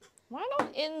Why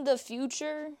don't in the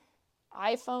future,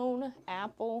 iPhone,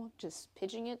 Apple, just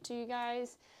pitching it to you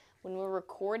guys, when we're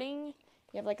recording,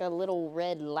 you have like a little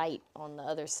red light on the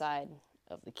other side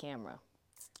of the camera.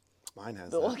 Mine has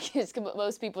that. But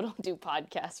most people don't do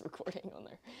podcast recording on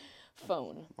their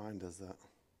phone. Mine does that.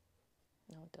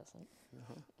 No, it doesn't.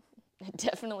 It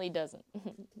definitely doesn't.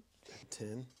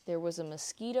 10. There was a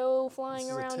mosquito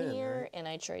flying around 10, here, right? and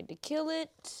I tried to kill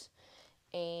it,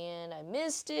 and I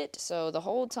missed it. So the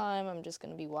whole time, I'm just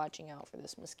going to be watching out for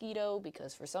this mosquito,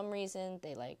 because for some reason,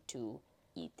 they like to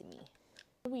eat me.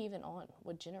 What are we even on?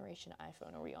 What generation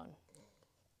iPhone are we on?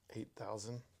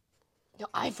 8,000. No,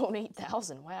 iPhone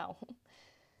 8000, wow.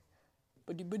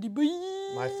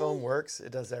 My phone works.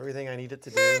 It does everything I need it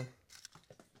to do.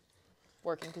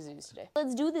 Working kazoos today.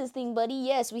 Let's do this thing, buddy.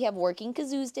 Yes, we have working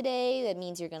kazoos today. That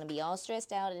means you're going to be all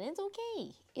stressed out, and it's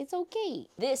okay. It's okay.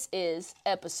 This is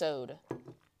episode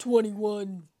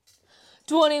 21.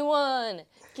 21.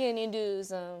 Can you do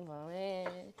something for me?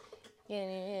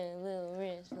 Can you get a little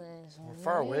rich place for me? We're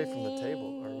far away from the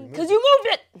table. Because you moved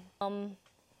it!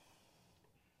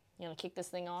 You want to kick this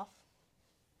thing off?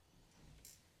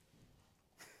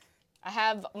 I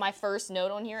have my first note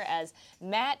on here as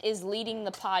Matt is leading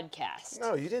the podcast.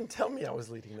 No, you didn't tell me I was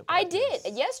leading the podcast. I did.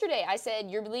 Yesterday, I said,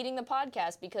 you're leading the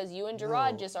podcast because you and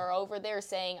Gerard just are over there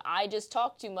saying, I just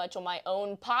talk too much on my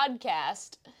own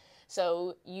podcast,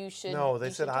 so you should. No, they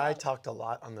said I talked a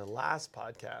lot on the last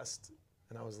podcast,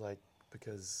 and I was like,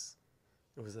 because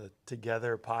it was a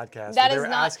together podcast. That they is were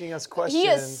not, asking us questions. He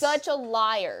is such a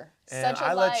liar. And such a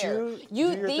I liar. let you do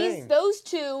your thing. Those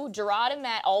two, Gerard and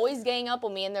Matt, always gang up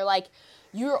on me, and they're like,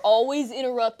 you're always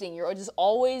interrupting. You're just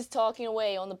always talking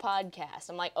away on the podcast.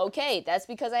 I'm like, okay, that's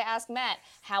because I asked Matt,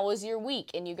 how was your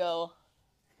week? And you go,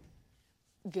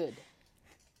 good.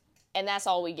 And that's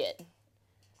all we get.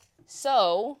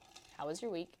 So, how was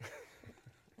your week?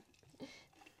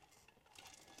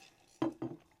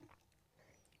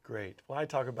 Great. Why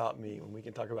talk about me when we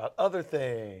can talk about other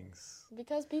things?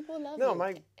 Because people love No, you.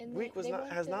 my and week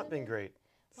has not been great.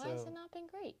 Why has it not been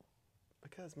great?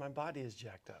 Because my body is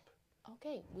jacked up.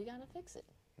 Okay, we gotta fix it.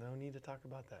 No need to talk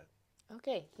about that.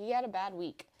 Okay, he had a bad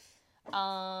week.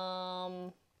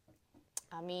 I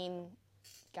mean,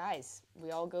 guys,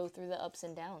 we all go through the ups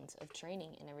and downs of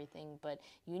training and everything, but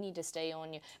you need to stay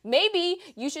on your... Maybe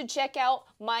you should check out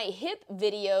my hip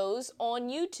videos on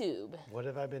YouTube. What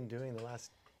have I been doing the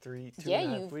last two and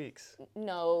a half weeks?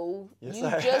 No, yes, you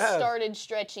I just have. started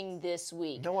stretching this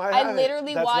week. No, I haven't.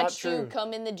 Literally That's watched not you true.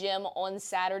 come in the gym on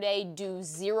Saturday, do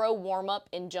 0 warm-up,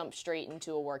 and jump straight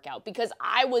into a workout because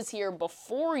I was here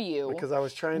before you. Because I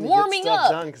was trying to warming get stuff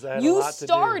up. done because I had a lot to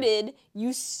do.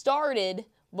 You started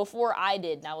before I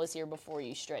did, and I was here before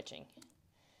you stretching.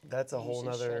 That's a whole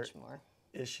nother stretch more.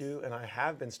 issue, and I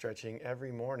have been stretching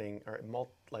every morning, or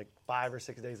like 5 or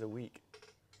 6 days a week.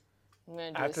 I'm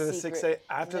gonna do After a the secret.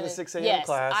 6 a.m. Yes,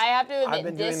 class, I have to admit, I've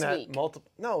been doing this that week.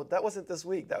 No, that wasn't this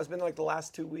week. That was been like the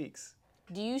last 2 weeks.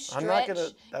 Do you stretch? I'm not gonna.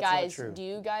 That's guys, not true. do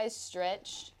you guys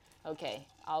stretch? Okay,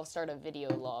 I'll start a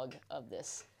video log of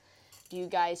this. Do you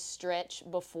guys stretch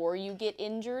before you get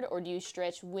injured, or do you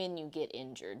stretch when you get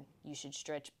injured? You should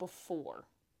stretch before.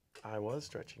 I was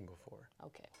stretching before.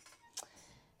 Okay.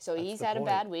 So That's he's the had a point.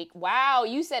 bad week. Wow,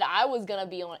 you said I was going to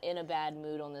be in a bad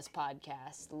mood on this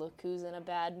podcast. Look who's in a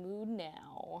bad mood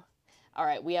now. All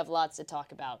right, we have lots to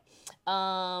talk about.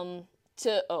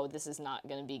 This is not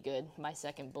going to be good, my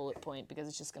second bullet point, because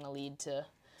it's just going to lead to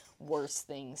worse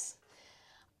things.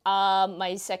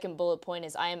 My second bullet point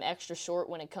is I am extra short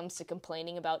when it comes to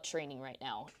complaining about training right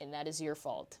now, and that is your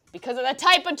fault because of the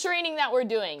type of training that we're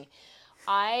doing.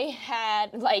 I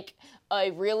had like a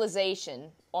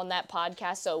realization on that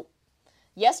podcast. So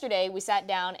yesterday we sat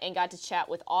down and got to chat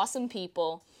with awesome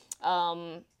people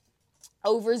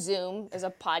over Zoom. There's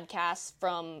a podcast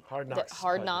from Hard Knocks.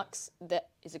 Hard Knocks.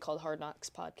 Is it called Hard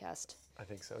Knocks Podcast? I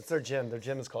think so. It's their gym. Their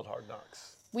gym is called Hard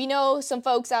Knocks. We know some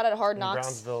folks out at Hard In Knocks.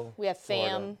 Brownsville, We have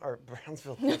fam. Florida. Or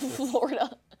Brownsville, Texas.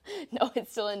 Florida. No,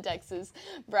 it's still in Texas.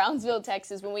 Brownsville,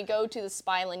 Texas. When we go to the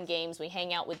Spyland games, we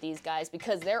hang out with these guys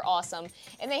because they're awesome.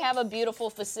 And they have a beautiful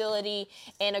facility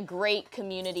and a great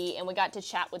community. And we got to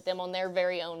chat with them on their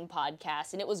very own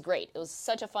podcast. And it was great. It was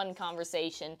such a fun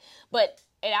conversation. But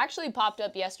it actually popped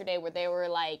up yesterday where they were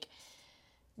like,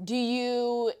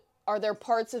 are there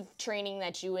parts of training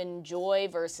that you enjoy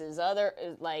versus other,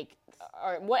 like,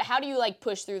 or what? How do you like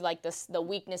push through like the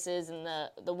weaknesses and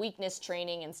the weakness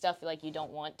training and stuff like you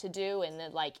don't want to do? And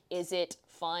then like, is it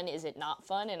fun? Is it not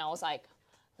fun? And I was like,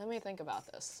 let me think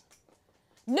about this.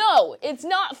 No, it's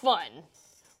not fun,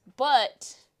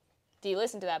 but you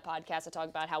listen to that podcast, I talk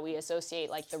about how we associate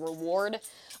like the reward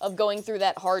of going through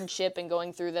that hardship and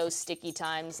going through those sticky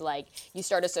times. Like you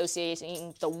start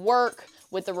associating the work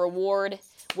with the reward,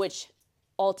 which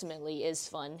ultimately is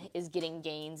fun, is getting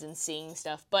gains and seeing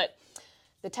stuff. But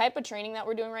the type of training that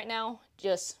we're doing right now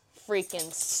just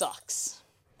freaking sucks.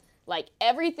 Like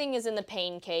everything is in the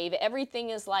pain cave. Everything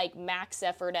is like max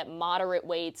effort at moderate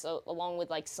weights, along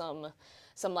with like some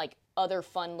like other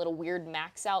fun little weird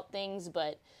max out things.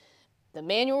 But the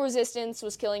manual resistance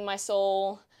was killing my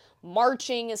soul.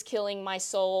 Marching is killing my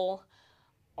soul.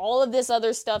 All of this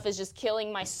other stuff is just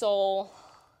killing my soul.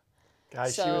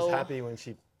 Guys, she was happy when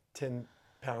she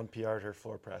 10-pound PR'd her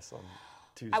floor press on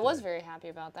Tuesday. I was very happy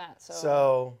about that.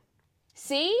 So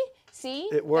See?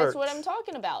 It worked. That's what I'm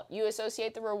talking about. You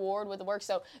associate the reward with the work.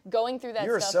 So going through that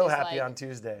you were stuff so is happy like, on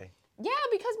Tuesday. yeah,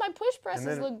 because my push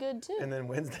presses look good too. And then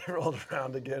Wednesday rolled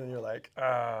around again, and you're like,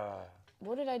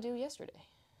 What did I do yesterday?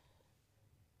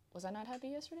 Was I not happy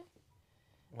yesterday?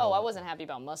 Well, I wasn't happy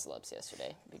about muscle ups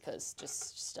yesterday because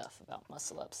just stuff about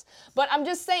muscle ups. But I'm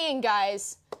just saying,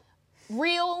 guys,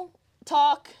 real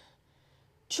talk,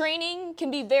 training can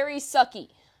be very sucky.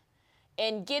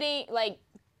 And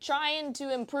trying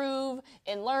to improve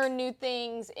and learn new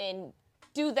things and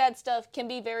do that stuff can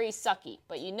be very sucky.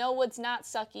 But you know what's not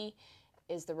sucky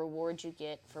is the reward you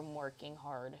get from working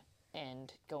hard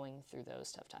and going through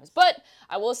those tough times. But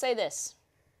I will say this.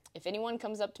 If anyone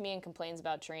comes up to me and complains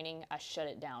about training, I shut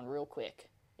it down real quick.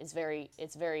 It's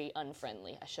very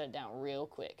unfriendly. I shut it down real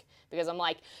quick because I'm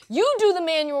like, you do the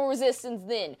manual resistance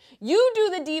then. You do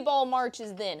the D-ball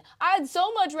marches then. I'd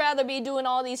so much rather be doing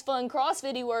all these fun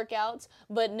CrossFit-y workouts,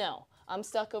 but no, I'm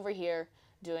stuck over here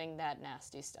doing that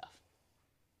nasty stuff.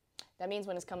 That means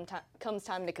when it comes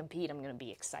time to compete, I'm going to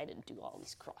be excited to do all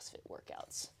these CrossFit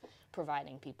workouts,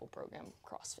 providing people program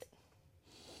CrossFit.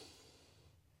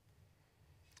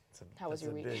 How was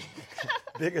your week?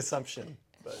 Big assumption,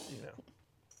 but you know.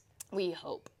 We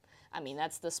hope. I mean,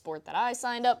 that's the sport that I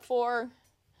signed up for.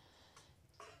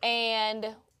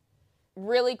 And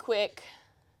really quick,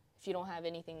 if you don't have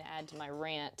anything to add to my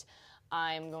rant,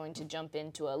 I'm going to jump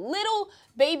into a little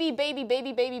baby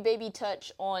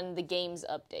touch on the games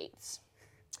updates.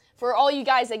 For all you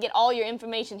guys that get all your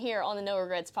information here on the No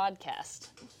Regrets podcast.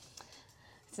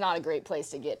 It's not a great place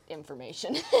to get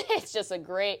information. It's just a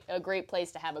great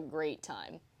place to have a great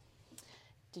time.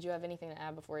 Did you have anything to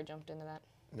add before I jumped into that?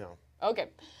 No. Okay.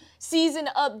 Season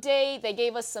update. They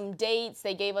gave us some dates.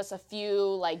 They gave us a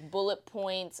few like bullet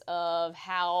points of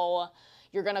how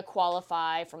you're going to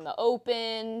qualify from the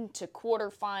Open to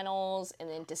quarterfinals and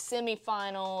then to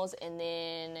semifinals and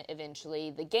then eventually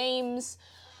the games.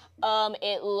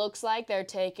 It looks like they're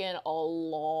taking a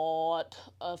lot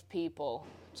of people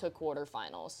to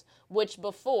quarterfinals, which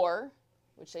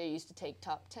they used to take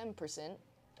top 10%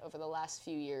 over the last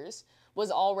few years,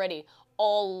 was already a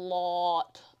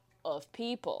lot of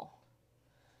people.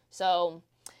 So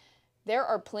there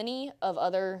are plenty of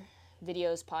other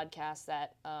videos, podcasts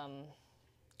that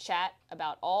chat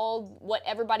about all what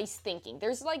everybody's thinking.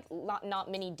 There's like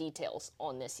not many details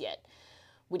on this yet.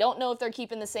 We don't know if they're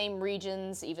keeping the same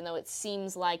regions, even though it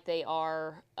seems like they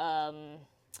are,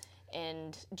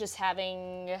 and just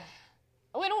having...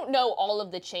 We don't know all of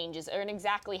the changes and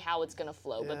exactly how it's going to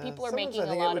flow, but people are making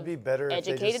a lot of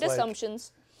educated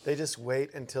assumptions. They just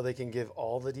wait until they can give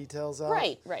all the details out.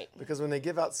 Right. Because when they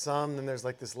give out some, then there's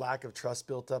like this lack of trust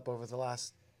built up over the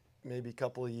last maybe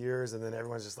couple of years, and then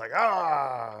everyone's just like,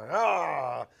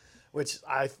 which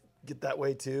I get that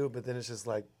way too, but then it's just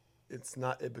like,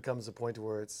 it becomes a point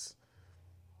where let's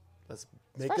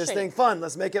make this thing fun,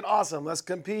 let's make it awesome, let's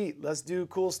compete, let's do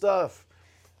cool stuff.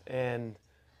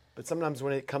 But sometimes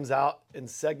when it comes out in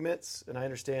segments, and I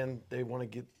understand they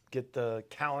want to get the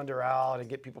calendar out and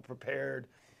get people prepared,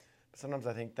 but sometimes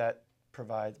I think that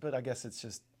provides, but I guess it's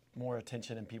just more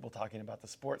attention and people talking about the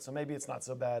sport, so maybe it's not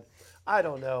so bad. I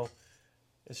don't know.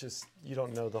 It's just you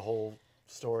don't know the whole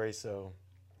story, so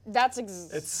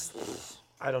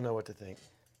I don't know what to think.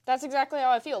 That's exactly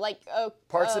how I feel. Like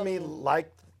parts of me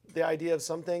like the idea of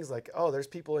some things, like there's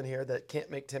people in here that can't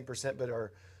make 10%, but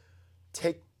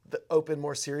take the Open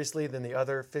more seriously than the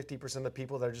other 50% of the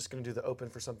people that are just going to do the Open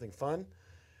for something fun.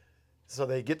 So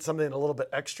they get something a little bit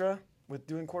extra with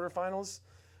doing quarterfinals.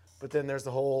 But then there's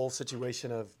the whole situation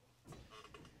of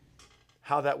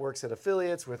how that works at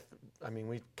affiliates we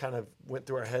kind of went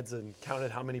through our heads and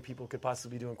counted how many people could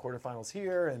possibly be doing quarterfinals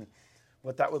here and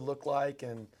what that would look like.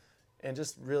 And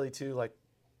just really too, like,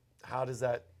 how do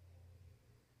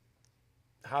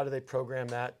they program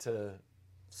that to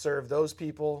serve those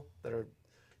people that are,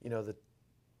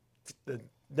 the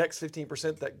next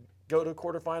 15% that go to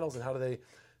quarterfinals, and how do they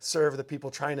serve the people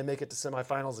trying to make it to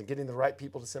semifinals and getting the right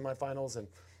people to semifinals, and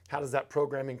how does that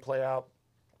programming play out?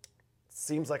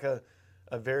 Seems like a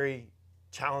very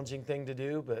challenging thing to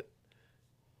do, but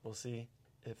we'll see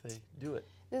if they do it.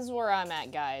 This is where I'm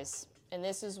at, guys. And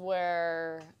this is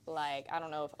where, like, I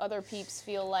don't know if other peeps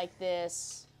feel like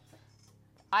this.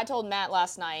 I told Matt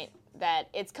last night that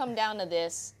it's come down to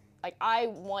this. Like, I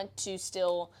want to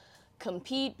still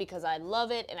compete because I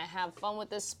love it and I have fun with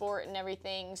this sport and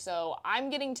everything. So I'm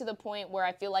getting to the point where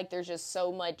I feel like there's just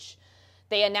so much.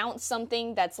 They announce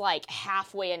something that's like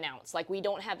halfway announced. Like, we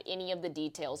don't have any of the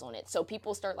details on it. So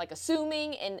people start like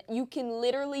assuming, and you can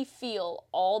literally feel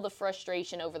all the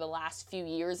frustration over the last few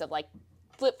years of like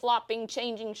flip-flopping,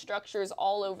 changing structures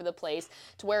all over the place,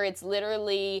 to where it's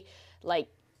literally like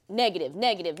negative,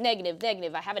 negative, negative,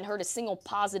 negative. I haven't heard a single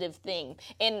positive thing.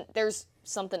 And there's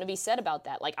something to be said about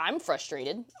that. Like, I'm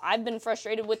frustrated. I've been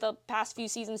frustrated with the past few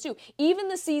seasons too. Even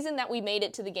the season that we made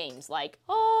it to the games. Like,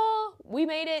 oh, we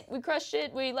made it. We crushed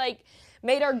it. We like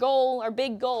made our goal, our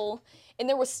big goal. And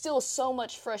there was still so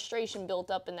much frustration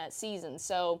built up in that season.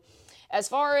 So as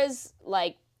far as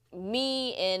like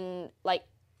me and like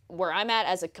where I'm at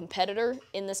as a competitor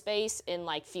in the space and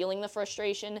like feeling the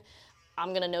frustration, I'm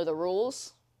going to know the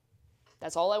rules.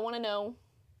 That's all I want to know.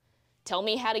 Tell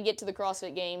me how to get to the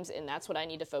CrossFit Games, and that's what I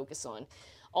need to focus on.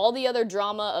 All the other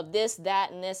drama of this,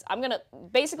 that, and this, I'm going to,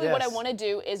 basically what I want to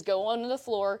do is go onto the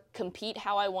floor, compete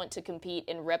how I want to compete,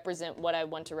 and represent what I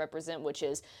want to represent, which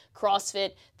is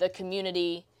CrossFit, the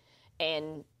community,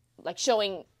 and like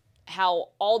showing how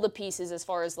all the pieces as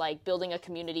far as like building a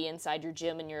community inside your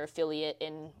gym and your affiliate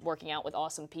and working out with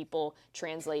awesome people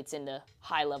translates into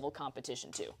high-level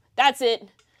competition too. That's it.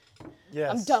 Yes.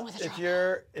 I'm done with the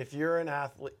drama. If you're an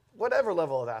athlete, whatever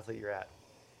level of athlete you're at,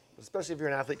 especially if you're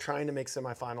an athlete trying to make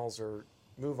semifinals or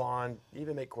move on,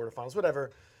 even make quarterfinals,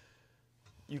 whatever,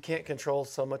 you can't control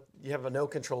so much. You have no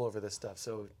control over this stuff.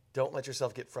 So don't let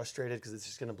yourself get frustrated because it's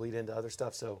just going to bleed into other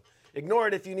stuff. So ignore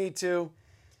it if you need to.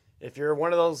 If you're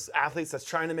one of those athletes that's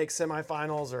trying to make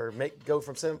semifinals or go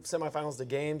from semifinals to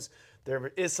games,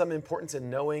 there is some importance in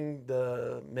knowing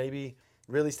maybe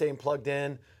really staying plugged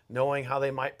in, knowing how they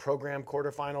might program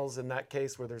quarterfinals in that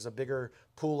case where there's a bigger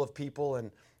pool of people and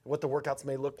what the workouts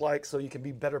may look like so you can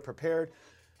be better prepared.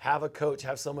 Have a coach,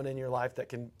 have someone in your life that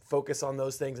can focus on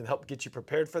those things and help get you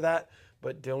prepared for that.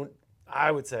 But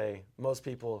I would say most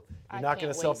people, you're not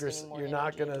going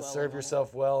to serve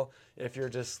yourself well if you're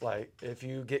just like, if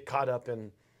you get caught up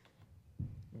in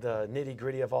the nitty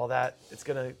gritty of all that. It's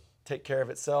going to take care of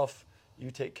itself.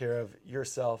 You take care of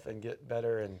yourself and get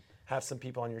better and have some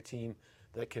people on your team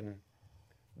that can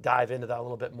dive into that a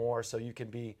little bit more so you can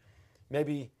be,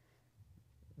 maybe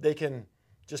they can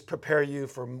just prepare you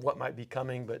for what might be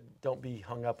coming, but don't be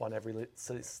hung up on every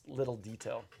little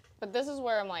detail. But this is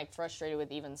where I'm like frustrated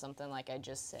with even something like I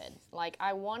just said. Like,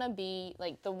 I want to be,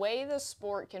 like, the way the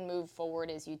sport can move forward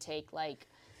is you take like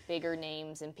bigger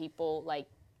names and people like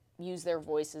use their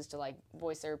voices to like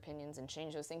voice their opinions and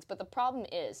change those things. But the problem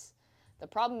is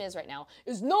right now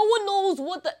is no one knows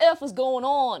what the F is going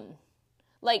on.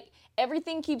 Like,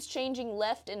 everything keeps changing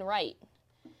left and right.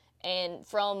 And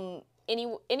from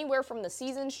anywhere from the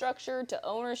season structure to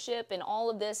ownership and all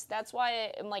of this, that's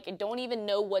why I'm like, I don't even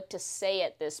know what to say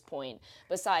at this point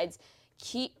besides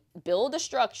build a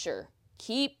structure.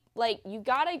 You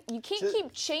can't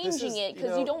keep changing it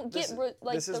because you don't get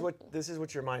like this is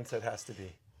what your mindset has to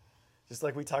be. Just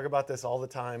like we talk about this all the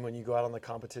time when you go out on the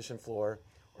competition floor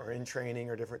or in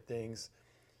training or different things,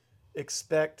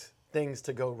 expect things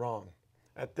to go wrong.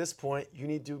 At this point, you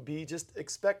need to just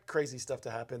expect crazy stuff to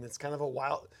happen. It's kind of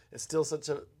it's still such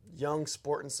a young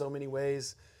sport in so many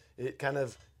ways. It kind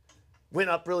of went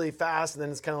up really fast and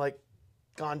then it's kind of like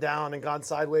gone down and gone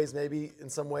sideways maybe in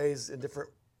some ways in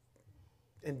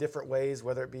different ways,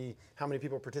 whether it be how many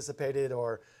people participated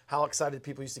or how excited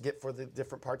people used to get for the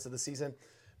different parts of the season.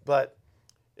 But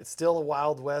it's still a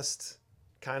Wild West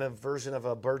kind of version of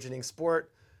a burgeoning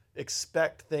sport.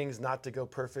 Expect things not to go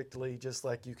perfectly, just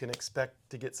like you can expect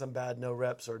to get some bad no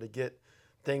reps or to get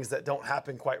things that don't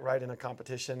happen quite right in a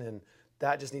competition. And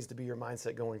that just needs to be your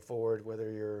mindset going forward, whether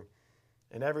you're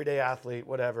an everyday athlete,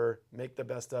 whatever, make the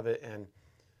best of it. And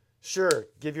sure,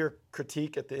 give your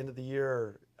critique at the end of the year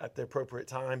or at the appropriate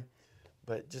time,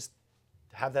 but just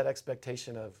have that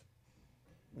expectation of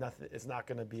nothing. It's not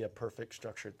going to be a perfect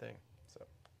structured thing. So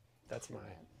that's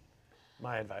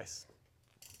my advice.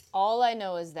 All I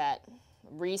know is that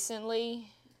recently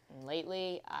and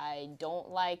lately, I don't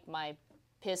like my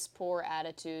piss poor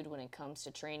attitude when it comes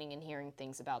to training and hearing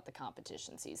things about the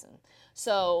competition season.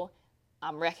 So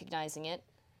I'm recognizing it.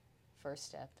 First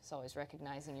step is always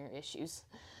recognizing your issues.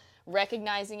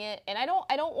 recognizing it. And I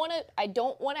don't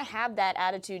want to have that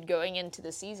attitude going into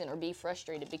the season or be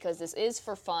frustrated, because this is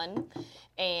for fun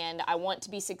and I want to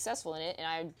be successful in it. And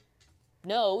I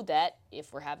know that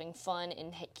if we're having fun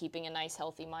and keeping a nice,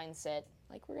 healthy mindset,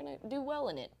 like, we're going to do well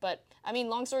in it. But, I mean,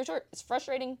 long story short, it's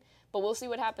frustrating, but we'll see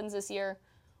what happens this year.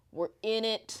 We're in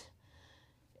it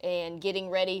and getting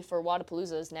ready for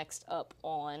Wadapalooza is next up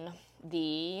on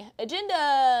the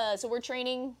agenda. So we're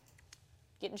training,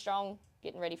 getting strong,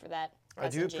 getting ready for that. I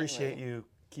do appreciate you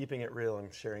keeping it real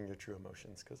and sharing your true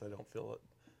emotions, because I don't feel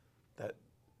that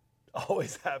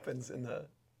always happens in the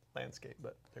landscape,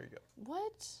 but there you go.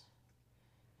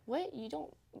 What? You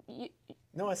don't...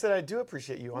 No, I said I do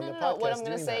appreciate you on the podcast. No. What I'm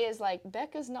going to say is, like,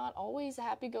 Becca's not always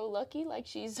happy-go-lucky, like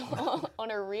she's on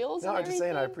her reels. No, and I'm just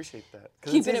saying I appreciate that.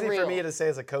 Because Keeping it's easy it real for me to say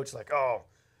as a coach, like, oh,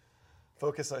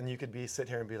 focus on, you could sit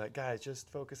here and be like, guys, just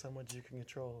focus on what you can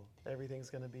control. Everything's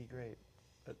going to be great.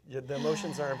 But the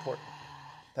emotions are important.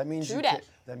 That means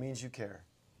that means you care.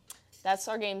 That's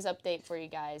our games update for you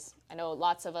guys. I know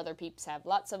lots of other peeps have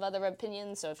lots of other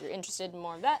opinions, so if you're interested in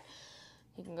more of that,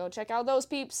 you can go check out those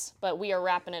peeps, but we are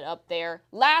wrapping it up there.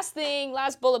 Last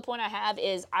bullet point I have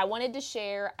is I wanted to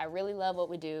share, I really love what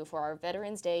we do for our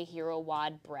Veterans Day Hero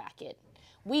WOD bracket.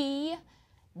 We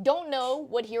don't know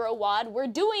what Hero WOD we're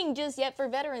doing just yet for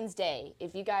Veterans Day.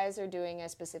 If you guys are doing a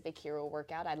specific hero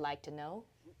workout, I'd like to know.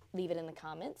 Leave it in the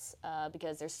comments,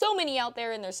 because there's so many out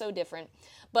there and they're so different.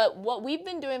 But what we've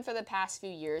been doing for the past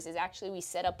few years is actually we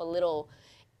set up a little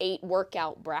 8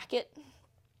 workout bracket.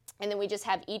 And then we just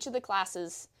have each of the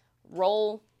classes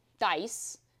roll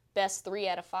dice, best 3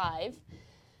 out of 5.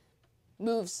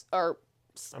 Moves, or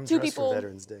I'm 2 dressed people. for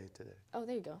Veterans Day today. Oh,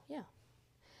 there you go, yeah.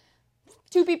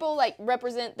 2 people, like,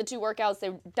 represent the 2 workouts.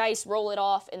 They dice, roll it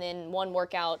off, and then 1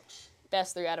 workout,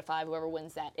 best 3 out of 5. Whoever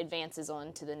wins that advances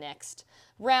on to the next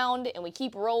round. And we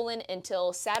keep rolling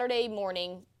until Saturday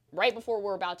morning, right before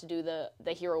we're about to do the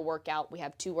hero workout. We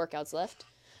have 2 workouts left.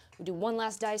 We do 1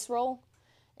 last dice roll,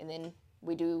 and then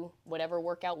we do whatever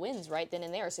workout wins right then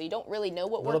and there. So you don't really know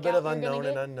what workout you're going to get. A little bit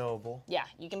of unknown and unknowable. Yeah,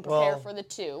 you can prepare for the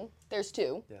 2. There's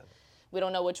 2. Yeah. We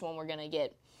don't know which one we're going to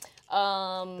get.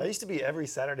 That used to be every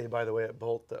Saturday, by the way, at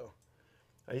Bolt, though.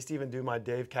 I used to even do my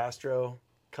Dave Castro,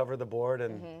 cover the board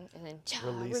and then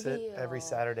release reveal. it. Every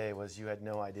Saturday you had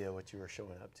no idea what you were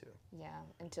showing up to. Yeah,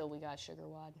 until we got Sugar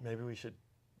WOD. Maybe we should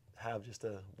have just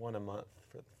one a month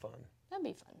for the fun. That'd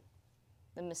be fun.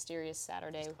 The mysterious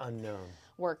Saturday unknown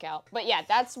workout. But yeah,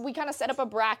 we kind of set up a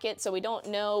bracket, so we don't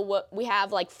know what we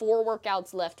have. Like 4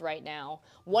 workouts left right now.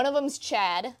 One of them's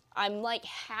Chad. I'm like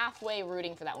halfway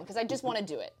rooting for that one because I just want to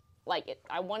do it.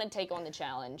 I want to take on the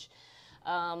challenge.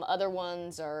 Other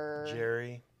ones are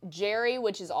Jerry,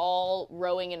 which is all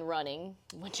rowing and running,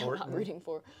 which Horton. I'm not rooting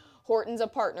for. Horton's a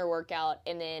partner workout,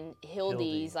 and then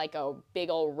Hildy's like a big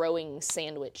old rowing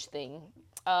sandwich thing.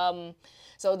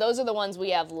 So those are the ones we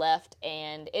have left,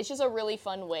 and it's just a really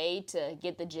fun way to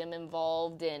get the gym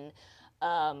involved and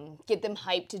get them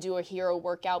hyped to do a hero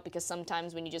workout, because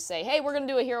sometimes when you just say, hey, we're going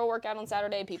to do a hero workout on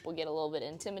Saturday, people get a little bit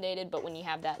intimidated. But when you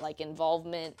have that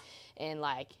involvement and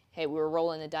hey, we were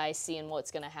rolling the dice, seeing what's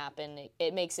going to happen,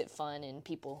 it makes it fun and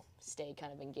people stay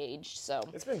kind of engaged. So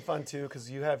it's been fun too,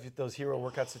 because you have those hero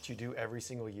workouts that you do every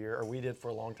single year, or we did for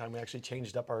a long time. We actually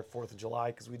changed up our 4th of July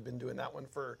because we'd been doing that one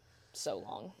for so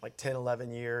long, 10,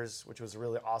 11 years, which was a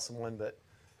really awesome one. But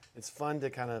it's fun to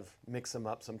kind of mix them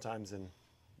up sometimes and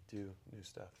do new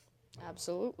stuff.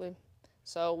 Absolutely.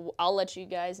 So I'll let you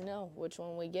guys know which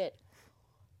one we get.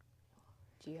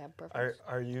 Do you have preference?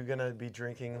 Are you going to be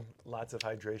drinking lots of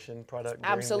hydration product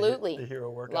Absolutely. during the hero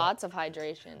workout? Lots of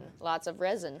hydration, lots of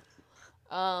resin.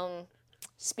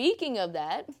 Speaking of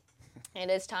that,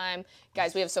 and it's time,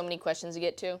 guys, we have so many questions to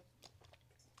get to.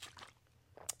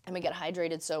 And we get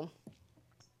hydrated, so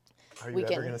we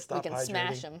can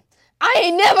smash them. I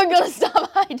ain't never going to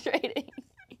stop hydrating.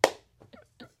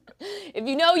 If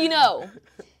you know, you know.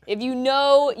 If you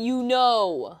know, you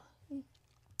know.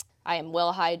 I am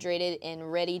well hydrated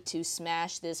and ready to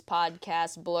smash this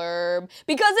podcast blurb,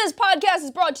 because this podcast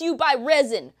is brought to you by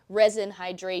Resin. Resin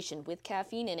hydration with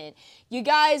caffeine in it. You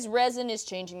guys, Resin is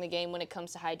changing the game when it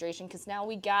comes to hydration, because now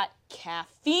we got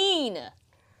caffeine.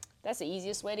 That's the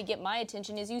easiest way to get my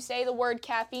attention, is you say the word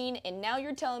caffeine, and now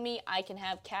you're telling me I can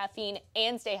have caffeine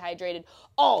and stay hydrated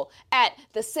all at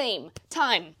the same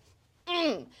time.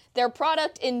 Their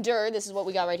product Endure, this is what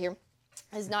we got right here,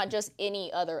 is not just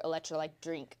any other electrolyte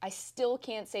drink. I still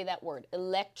can't say that word,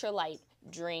 electrolyte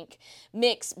drink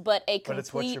mix, but a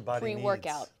complete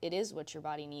pre-workout. It is what your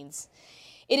body needs.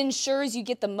 It ensures you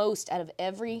get the most out of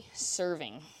every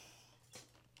serving.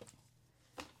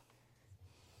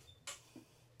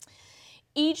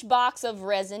 Each box of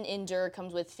resin Endure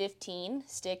comes with 15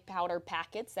 stick powder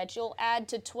packets that you'll add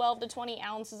to 12 to 20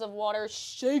 ounces of water.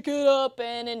 Shake it up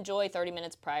and enjoy 30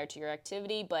 minutes prior to your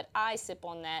activity. But I sip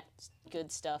on that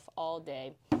good stuff all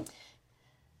day.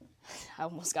 I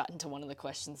almost got into one of the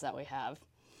questions that we have.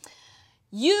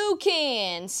 You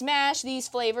can smash these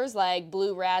flavors like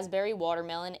blue raspberry,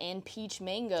 watermelon, and peach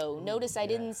mango. Notice I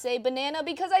didn't say banana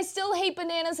because I still hate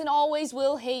bananas and always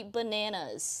will hate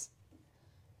bananas.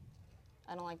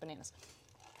 I don't like bananas.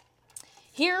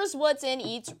 Here's what's in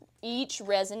each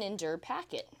resin Endure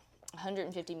packet.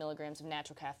 150 milligrams of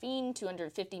natural caffeine,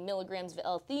 250 milligrams of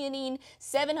L-theanine,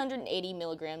 780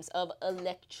 milligrams of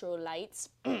electrolytes,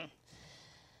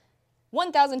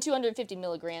 1,250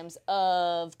 milligrams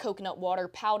of coconut water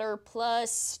powder,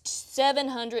 plus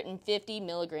 750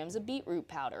 milligrams of beetroot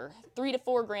powder, 3 to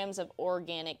 4 grams of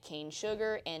organic cane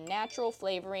sugar, and natural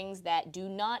flavorings that do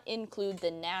not include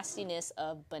the nastiness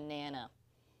of banana.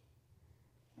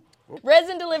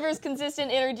 Resin delivers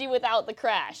consistent energy without the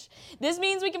crash. This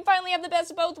means we can finally have the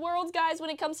best of both worlds, guys, when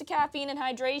it comes to caffeine and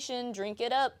hydration. Drink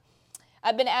it up.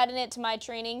 I've been adding it to my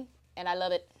training, and I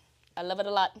love it. I love it a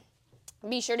lot.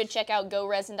 Be sure to check out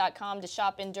GoResin.com to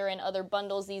shop Endure and other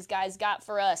bundles these guys got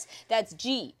for us. That's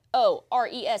GORESN.com,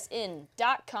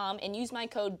 and use my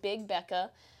code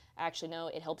BIGBECCA. Actually, no,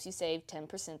 it helps you save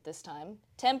 10% this time.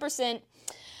 10%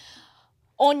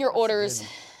 on your orders. Good.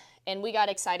 And we got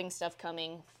exciting stuff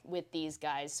coming with these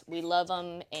guys. We love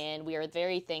them, and we are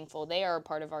very thankful. They are a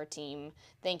part of our team.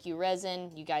 Thank you,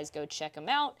 Resin. You guys go check them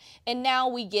out. And now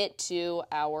we get to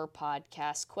our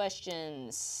podcast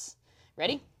questions.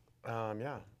 Ready?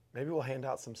 Yeah. Maybe we'll hand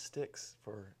out some sticks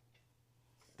for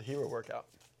the hero workout.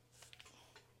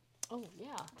 Oh,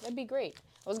 yeah. That'd be great.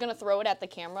 I was going to throw it at the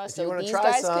camera If so you want to these try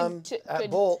guys some could at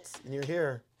Bolts, and you're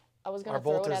here, I was going our to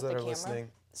throw it bolters at the that are camera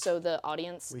listening, so the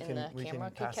audience we in can- the we can camera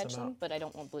could pass catch them them, out. but I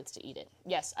don't want Blitz to eat it.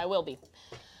 Yes, I will be.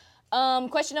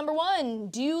 Question number 1.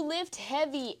 Do you lift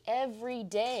heavy every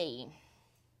day?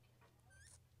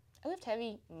 I lift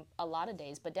heavy a lot of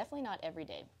days, but definitely not every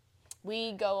day.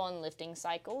 We go on lifting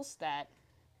cycles that,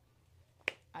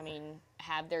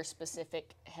 have their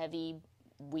specific heavy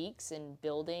weeks in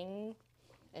building,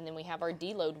 and then we have our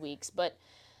deload weeks. But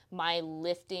my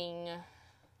lifting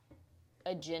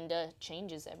agenda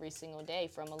changes every single day,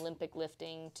 from Olympic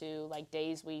lifting to like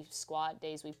days we squat,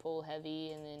 days we pull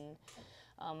heavy, and then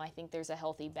I think there's a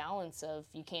healthy balance of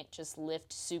you can't just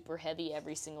lift super heavy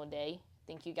every single day. I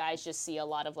think you guys just see a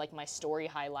lot of like my story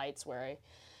highlights where I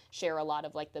share a lot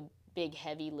of like the big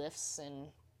heavy lifts, and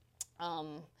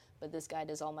but this guy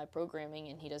does all my programming,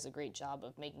 and he does a great job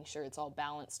of making sure it's all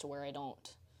balanced to where I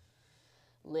don't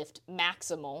lift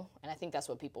maximal. And I think that's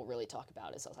what people really talk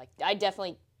about is I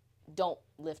definitely don't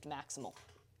lift maximal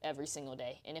every single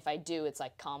day. And if I do, it's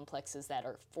like complexes that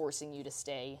are forcing you to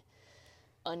stay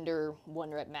under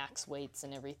 1 rep max weights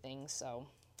and everything. So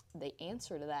the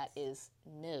answer to that is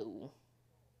no.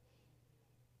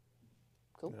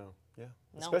 Cool. No, yeah.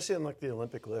 No. Especially in like the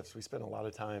Olympic lifts, we spend a lot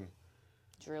of time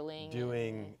Drilling.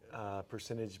 doing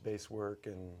percentage-based work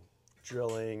and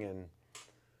drilling, and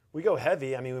we go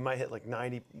heavy. I mean, we might hit like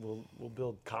 90. We'll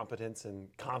build competence and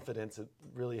confidence at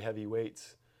really heavy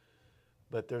weights,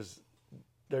 but there's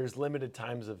limited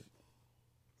times of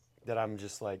that I'm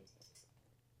just like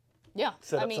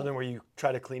set up something where you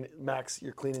try to max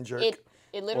your clean and jerk,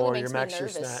 It literally or makes your me max your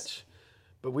nervous. snatch.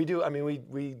 But we do. I mean,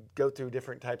 we go through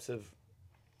different types of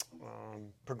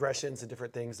progressions and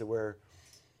different things to where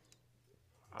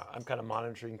I'm kind of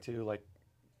monitoring too. Like,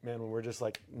 man, when we're just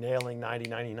like nailing 90,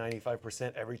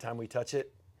 95% every time we touch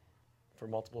it for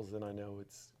multiples, then I know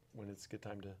it's when it's a good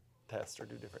time to test or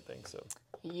do different things. So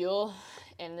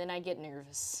And then I get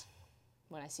nervous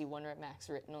when I see 1 rep max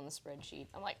written on the spreadsheet.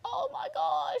 I'm like, oh my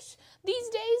gosh, these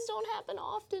days don't happen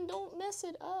often. Don't mess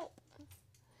it up.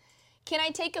 Can I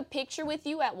take a picture with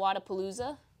you at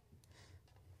Wadapalooza?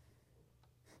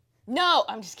 No,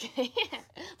 I'm just kidding.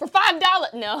 For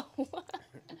 $5, no.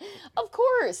 Of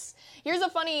course. Here's a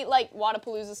funny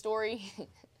Wadapalooza story.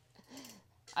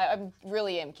 I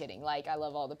really am kidding. I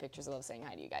love all the pictures. I love saying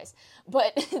hi to you guys.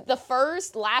 But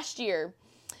last year,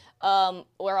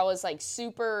 where I was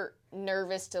super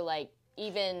nervous to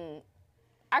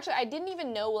actually I didn't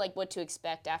even know what to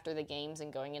expect after the games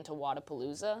and going into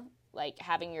Wadapalooza.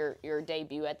 Having your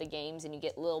debut at the games and you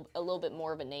get a little bit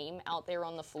more of a name out there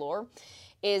on the floor,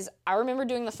 is I remember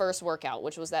doing the first workout,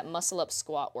 which was that muscle up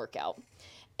squat workout.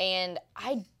 And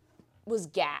I was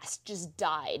gassed, just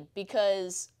died,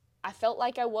 because I felt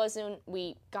like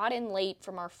we got in late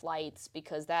from our flights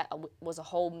because that was a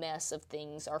whole mess of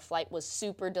things. Our flight was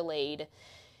super delayed.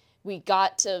 We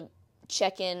got to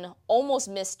check-in, almost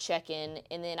missed check-in,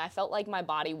 and then I felt like my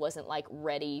body wasn't like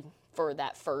ready for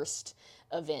that first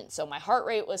event. So my heart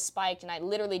rate was spiked, and I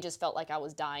literally just felt like I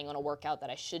was dying on a workout that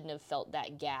I shouldn't have felt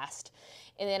that gassed.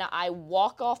 And then I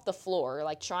walk off the floor,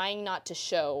 like trying not to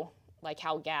show like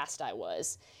how gassed I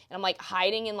was. And I'm like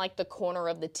hiding in like the corner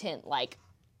of the tent, like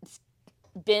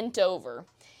bent over.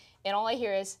 And all I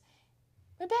hear is,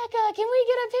 Rebecca, can we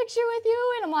get a picture with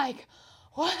you? And I'm like,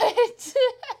 what?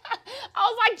 I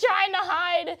was like trying to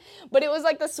hide, but it was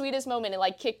like the sweetest moment. It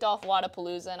like kicked off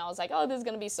Wadapalooza, and I was like, oh, this is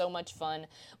going to be so much fun.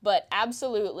 But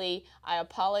absolutely, I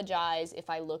apologize if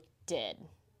I look dead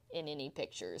in any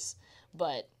pictures,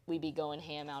 but we be going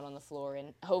ham out on the floor,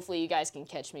 and hopefully you guys can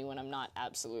catch me when I'm not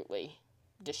absolutely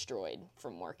destroyed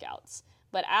from workouts.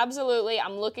 But absolutely,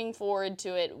 I'm looking forward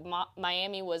to it.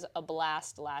 Miami was a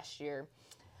blast last year.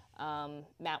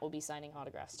 Matt will be signing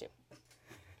autographs too.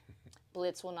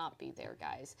 Blitz will not be there,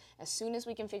 guys. As soon as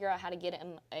we can figure out how to get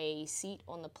him a seat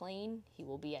on the plane, he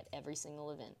will be at every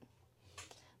single event.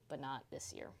 But not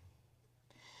this year.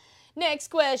 Next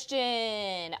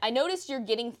question. I noticed you're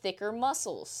getting thicker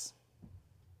muscles.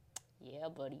 Yeah,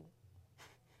 buddy.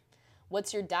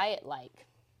 What's your diet like?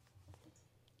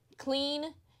 Clean,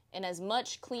 and as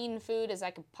much clean food as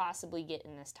I could possibly get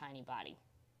in this tiny body.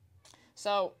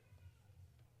 So,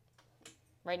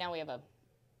 right now we have a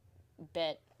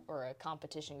bet or a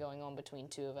competition going on between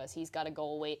two of us. He's got a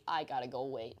goal weight, I got a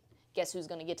goal weight. Guess who's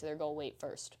going to get to their goal weight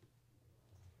first?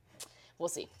 We'll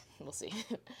see. We'll see.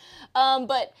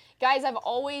 But guys, I've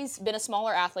always been a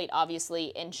smaller athlete,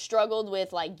 obviously, and struggled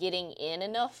with like getting in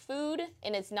enough food.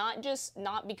 And it's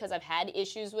not because I've had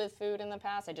issues with food in the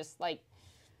past. I just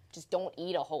don't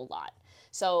eat a whole lot.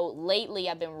 So lately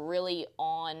I've been really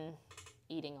on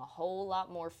eating a whole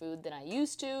lot more food than I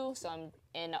used to.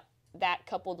 And that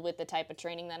coupled with the type of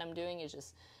training that I'm doing is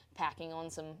just packing on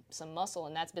some muscle,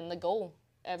 and that's been the goal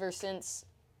ever since.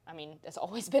 I mean, that's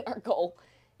always been our goal.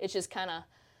 It's just kind of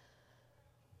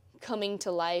coming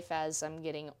to life as I'm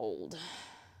getting old.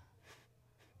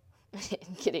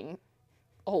 Getting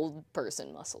old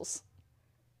person muscles.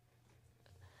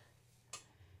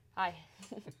 Hi.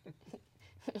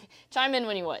 Chime in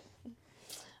when you would.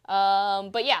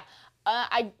 But yeah,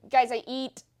 I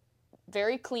eat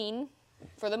very clean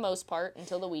for the most part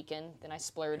until the weekend. Then I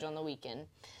splurge on the weekend.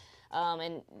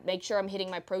 And make sure I'm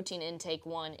hitting my protein intake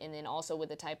and then also with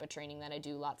the type of training that I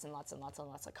do, lots and lots and lots and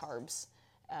lots of carbs.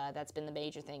 That's been the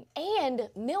major thing. And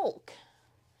milk.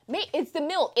 It's the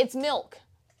milk. It's milk.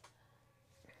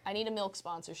 I need a milk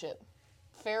sponsorship.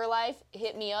 Fairlife,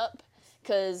 hit me up.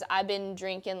 Because I've been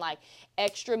drinking like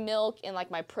extra milk in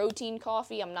like my protein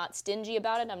coffee. I'm not stingy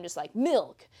about it. I'm just like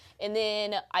milk. And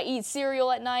then I eat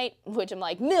cereal at night, which I'm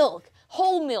like milk,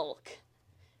 whole milk,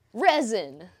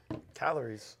 resin.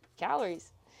 Calories.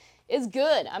 It's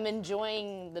good. I'm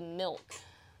enjoying the milk.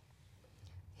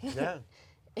 Yeah.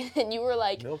 And you were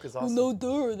like, milk is awesome. Well,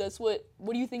 no, duh. That's what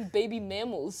do you think baby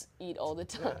mammals eat all the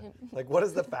time? Yeah. Like, what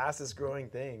is the fastest growing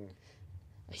thing?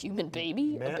 A human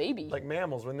baby? A baby. Like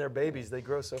mammals, when they're babies, they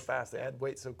grow so fast. They add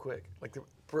weight so quick. Like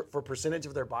for percentage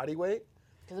of their body weight.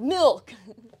 Because milk.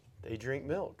 They drink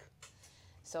milk.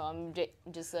 So I'm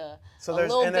just a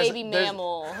little baby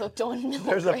mammal hooked on milk.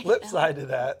 There's a flip side to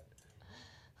that.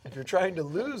 If you're trying to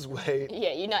lose weight,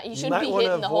 yeah, you shouldn't be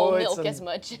hitting the whole milk as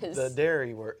much as the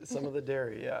dairy. Some of the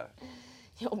dairy, yeah.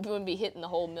 You wouldn't be hitting the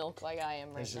whole milk like I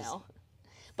am right now.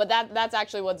 But that's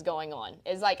actually what's going on.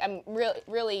 It's like I'm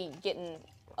really getting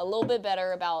a little bit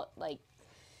better about like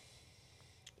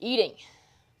eating,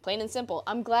 plain and simple.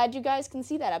 I'm glad you guys can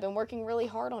see that. I've been working really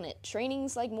hard on it.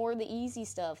 Training's like more of the easy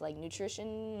stuff, like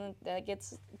nutrition, that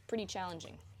gets pretty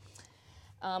challenging.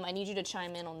 I need you to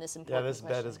chime in on this important question.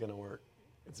 Yeah, this bet is going to work.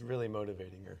 It's really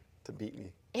motivating her to beat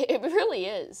me. It really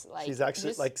is. Like, she's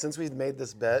actually, like, since we've made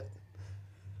this bet,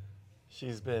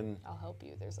 she's been... I'll help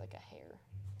you. There's like a hair.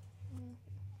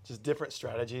 Just different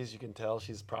strategies. You can tell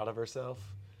she's proud of herself.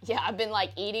 Yeah, I've been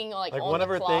like eating like on one of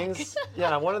the her clock. things.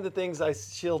 Yeah, one of the things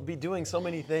she'll be doing so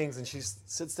many things, and she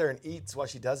sits there and eats while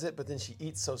she does it, but then she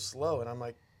eats so slow, and I'm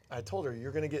like, I told her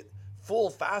you're gonna get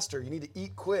full faster. You need to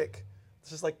eat quick.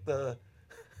 It's just like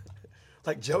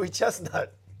like Joey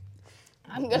Chestnut.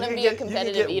 I'm gonna be a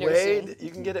competitive eater soon.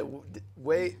 You can get it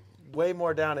way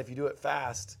more down if you do it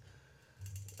fast.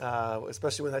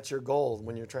 Especially when that's your goal,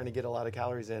 when you're trying to get a lot of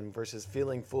calories in versus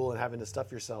feeling full and having to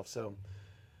stuff yourself. So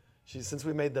since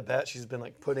we made the bet, she's been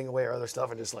like putting away her other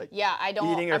stuff and just like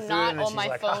eating her I'm food. not and on she's my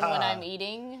like, phone when I'm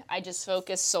eating. I just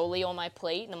focus solely on my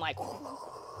plate and I'm like,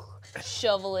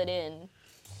 shovel it in.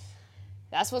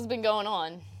 That's what's been going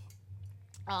on.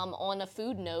 On a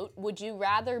food note, would you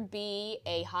rather be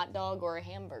a hot dog or a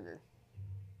hamburger?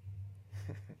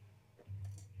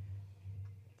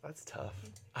 That's tough.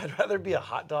 I'd rather be a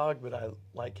hot dog, but I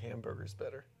like hamburgers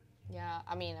better. Yeah,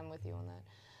 I mean, I'm with you on that.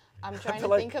 I'm trying feel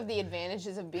to like think of the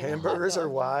advantages of being Hamburgers a hot are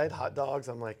dog. wide, hot dogs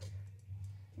I'm like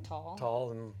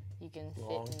Tall. and You can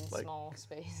long, fit in like- small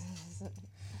spaces.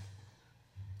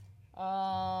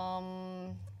 Hot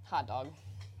dog.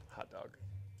 hot dog.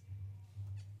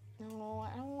 No,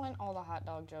 I don't want all the hot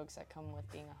dog jokes that come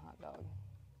with being a hot dog.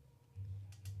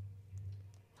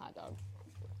 Hot dog.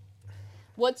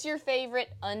 What's your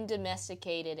favorite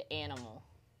undomesticated animal?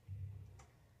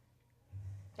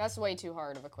 That's way too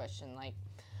hard of a question. Like,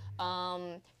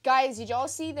 guys, did y'all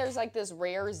see there's like this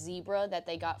rare zebra that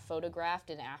they got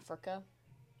photographed in Africa?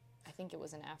 I think it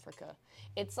was in Africa.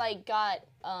 It's like got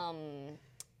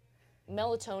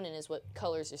melatonin is what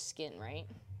colors your skin, right?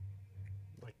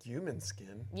 Like human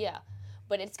skin. Yeah,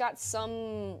 but it's got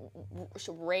some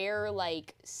rare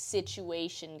like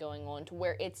situation going on to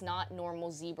where it's not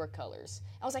normal zebra colors.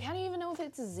 I was like, how do you even know if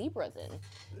it's a zebra then?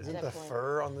 Isn't the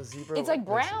fur on the zebra? It's like makes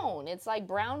brown. It's like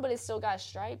brown, but it's still got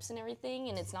stripes and everything,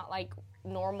 and it's not like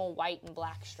normal white and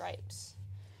black stripes.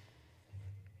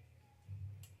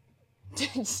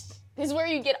 This is where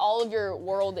you get all of your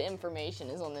world information,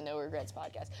 is on the No Regrets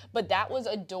podcast. But that was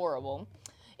adorable.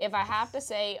 If I have to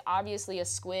say, obviously a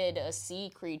squid, a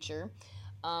sea creature,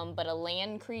 but a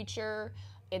land creature,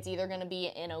 it's either going to be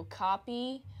an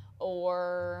okapi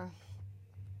or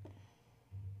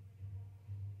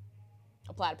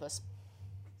a platypus.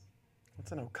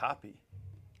 What's an okapi?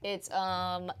 It's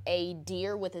a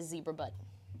deer with a zebra butt.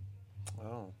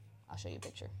 Oh. I'll show you a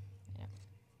picture. Yeah.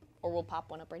 Or we'll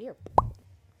pop one up right here.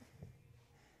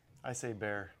 I say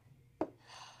bear.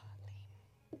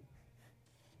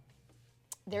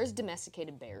 There's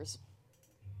domesticated bears,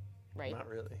 right? Not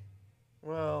really.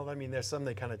 Well, I mean, there's some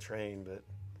they kind of train, but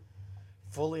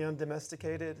fully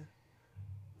undomesticated.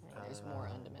 There's more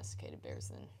undomesticated bears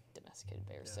than domesticated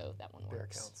bears, so that one works. Bear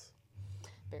counts.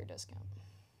 Bear does count.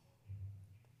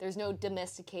 There's no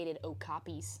domesticated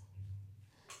okapis.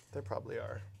 There probably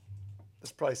are.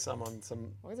 There's probably some on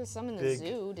some Or there's some in the Big-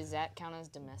 zoo. Does that count as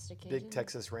domesticated? big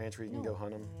Texas ranch where you can go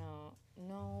hunt them.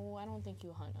 No, I don't think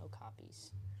you hunt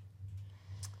okapis.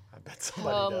 I bet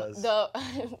somebody does.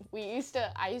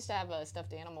 I used to have a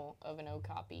stuffed animal of an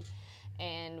okapi,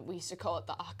 and we used to call it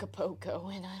the Acapulco,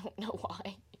 and I don't know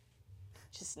why.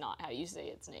 Just not how you say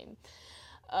its name.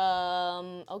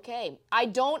 Okay, I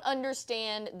don't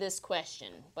understand this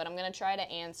question, but I'm gonna try to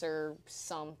answer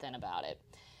something about it.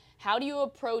 How do you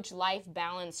approach life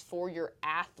balance for your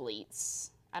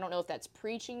athletes? I don't know if that's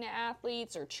preaching to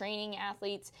athletes or training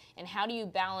athletes, and how do you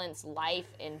balance life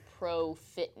and pro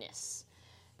fitness?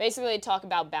 Basically, talk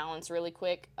about balance really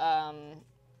quick. I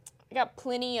got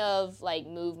plenty of like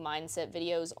move mindset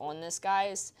videos on this,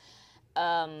 guys.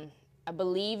 I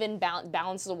believe in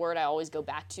balance is a word I always go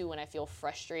back to when I feel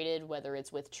frustrated, whether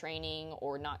it's with training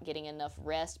or not getting enough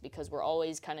rest, because we're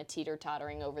always kind of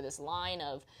teeter-tottering over this line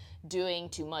of doing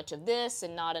too much of this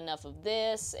and not enough of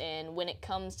this. And when it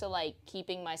comes to like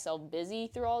keeping myself busy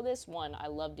through all this, one, I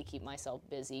love to keep myself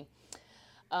busy.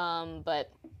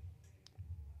 But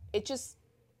it just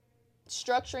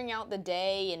structuring out the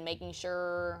day and making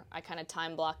sure I kind of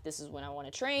time block, this is when I want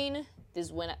to train,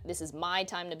 this is my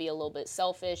time to be a little bit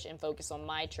selfish and focus on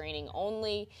my training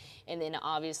only, and then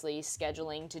obviously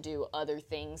scheduling to do other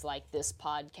things like this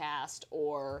podcast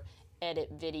or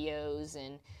edit videos.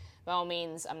 And by all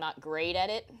means, I'm not great at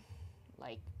it.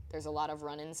 Like, there's a lot of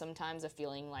run-ins sometimes of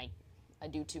feeling like I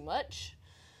do too much,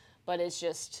 but it's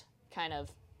just kind of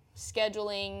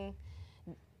scheduling,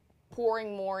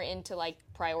 pouring more into like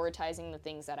prioritizing the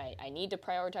things that I need to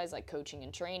prioritize, like coaching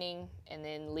and training, and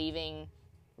then leaving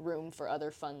room for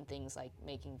other fun things like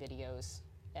making videos,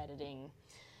 editing.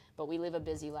 But we live a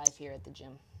busy life here at the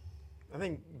gym. I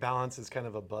think balance is kind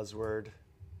of a buzzword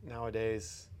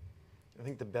nowadays. I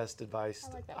think the best advice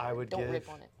I like that I word. would Don't give rip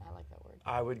on it. I like that word.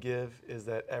 I would give is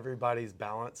that everybody's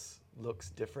balance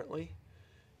looks differently.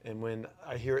 And when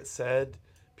I hear it said,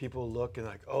 people look and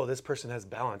like, oh, this person has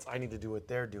balance. I need to do what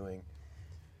they're doing.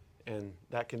 And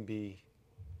that can be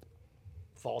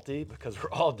faulty because we're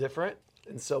all different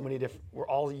in so many different, we're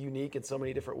all unique in so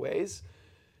many different ways.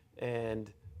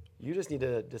 And you just need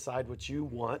to decide what you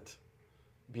want,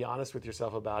 be honest with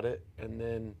yourself about it, and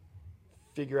then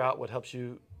figure out what helps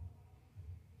you,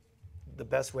 the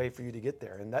best way for you to get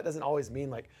there. And that doesn't always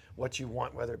mean like what you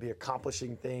want, whether it be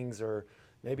accomplishing things, or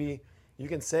maybe you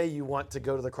can say you want to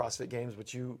go to the CrossFit Games,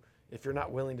 but if you're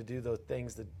not willing to do those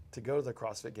things to go to the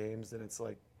CrossFit Games, then it's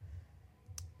like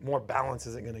more balance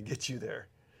isn't going to get you there.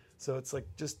 So it's like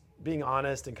just being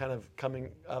honest and kind of coming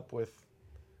up with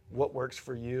what works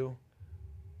for you.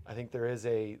 I think there is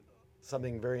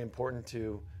something very important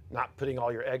to not putting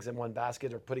all your eggs in one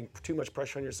basket or putting too much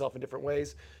pressure on yourself in different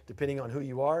ways, depending on who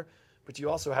you are. But you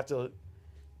also have to,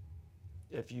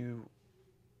 you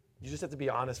just have to be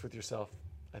honest with yourself,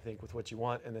 I think, with what you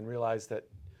want, and then realize that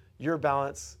your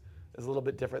balance is a little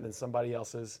bit different than somebody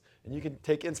else's. And you can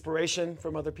take inspiration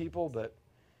from other people, but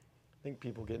I think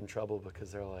people get in trouble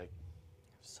because they're like,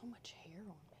 so much hair on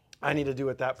me. I need to do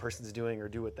what that person's doing or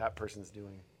do what that person's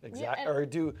doing. Yeah, Or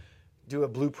do a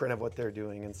blueprint of what they're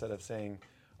doing instead of saying,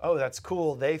 oh, that's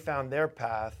cool. They found their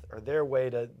path or their way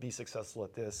to be successful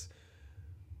at this.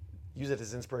 Use it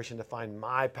as inspiration to find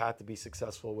my path to be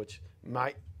successful, which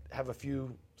might have a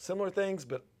few similar things,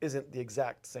 but isn't the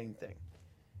exact same thing.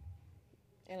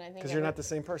 And I think because you're not the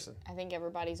same person. I think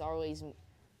everybody's always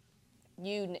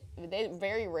they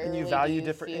very rarely And you value do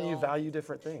different feel, and you value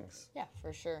different things. Yeah,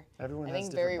 for sure. Everyone I has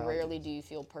think different very values. rarely do you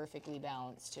feel perfectly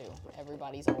balanced too.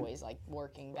 Everybody's always like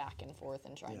working back and forth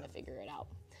and trying to figure it out.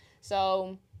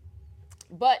 So,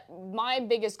 but my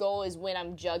biggest goal is when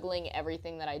I'm juggling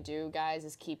everything that I do, guys,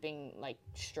 is keeping like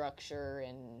structure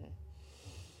and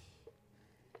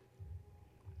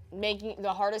making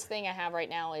the hardest thing I have right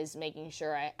now is making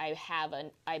sure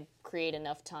I create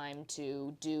enough time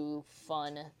to do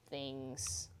fun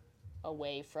things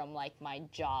away from like my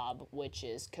job, which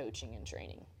is coaching and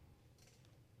training.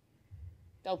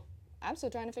 So I'm still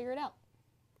trying to figure it out.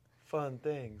 Fun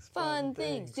things. Fun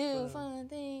things. Fun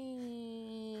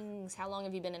things. How long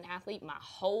have you been an athlete? My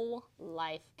whole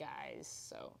life, guys.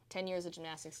 So 10 years of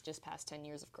gymnastics, just past 10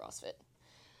 years of CrossFit.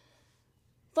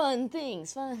 Fun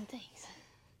things.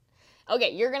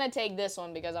 Okay, you're going to take this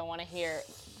one because I want to hear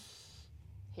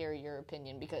your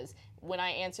opinion, because when I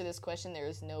answer this question, there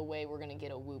is no way we're going to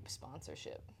get a Whoop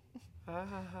sponsorship.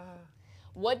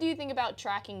 What do you think about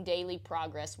tracking daily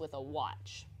progress with a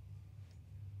watch?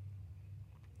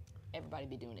 Everybody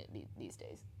be doing it these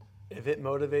days. If it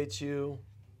motivates you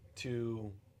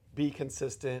to be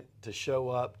consistent, to show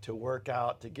up, to work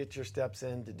out, to get your steps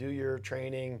in, to do your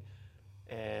training,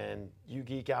 and you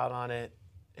geek out on it,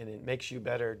 and it makes you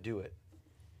better, do it.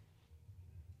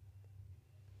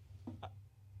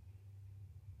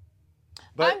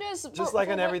 But just like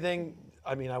on everything,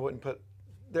 I mean, I wouldn't put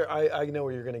there. I know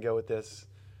where you're going to go with this.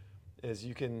 Is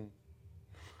you can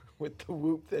with the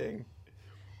Whoop thing.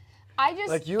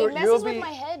 It messes with my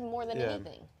head more than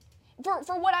anything.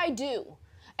 For what I do,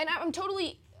 and I'm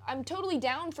totally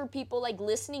down for people like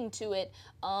listening to it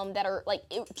that are like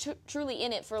truly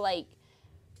in it for like.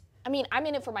 I mean, I'm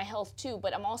in it for my health too,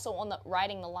 but I'm also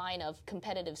riding the line of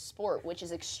competitive sport, which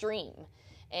is extreme.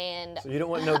 And so you don't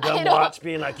want no dumb watch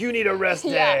being like, you need a rest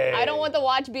day. Yeah, I don't want the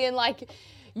watch being like,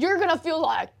 you're gonna feel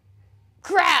like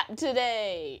crap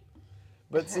today.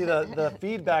 But see, the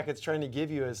feedback it's trying to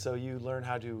give you is so you learn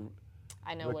how to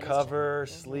recover,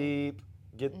 sleep,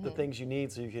 get the things you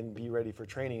need so you can be ready for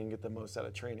training and get the most out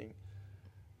of training.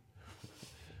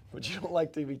 But you don't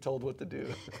like to be told what to do.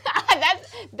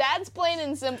 That's plain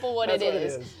and simple what it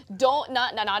is. Don't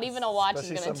not even a watch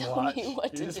Especially is gonna tell me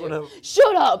what to do.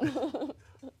 Shut up.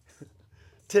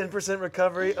 10%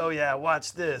 recovery. Oh yeah,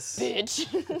 watch this. Bitch.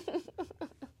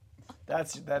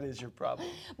 That is your problem.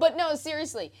 But no,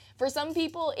 seriously, for some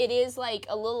people, it is like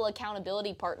a little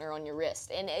accountability partner on your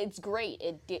wrist, and it's great.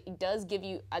 It does give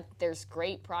you. There's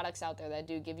great products out there that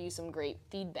do give you some great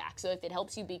feedback. So if it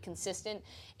helps you be consistent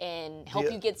and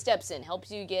help you get steps in,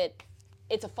 helps you get.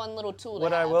 It's a fun little tool.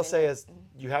 What I will say is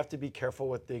you have to be careful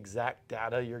with the exact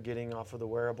data you're getting off of the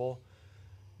wearable,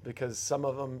 because some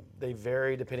of them, they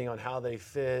vary depending on how they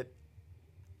fit,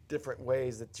 different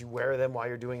ways that you wear them while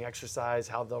you're doing exercise,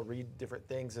 how they'll read different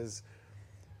things. Is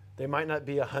they might not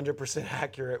be 100%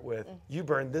 accurate with, you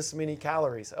burned this many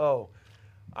calories. Oh,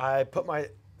 I put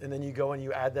and then you go and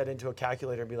you add that into a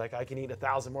calculator and be like, I can eat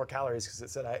 1,000 more calories because it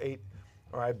said I ate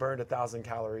or I burned 1,000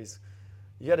 calories.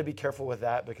 You got to be careful with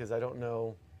that, because I don't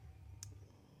know,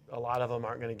 a lot of them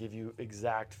aren't going to give you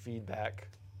exact feedback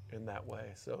in that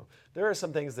way. So there are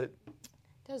some things that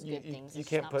you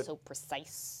can't put so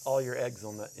precise. All your eggs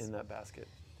in that basket.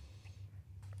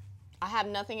 I have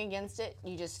nothing against it.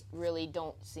 You just really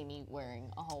don't see me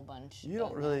wearing a whole bunch. You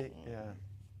don't really, yeah.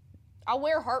 I'll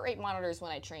wear heart rate monitors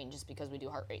when I train, just because we do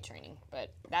heart rate training.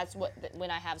 But that's when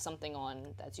I have something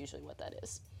on, that's usually what that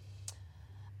is.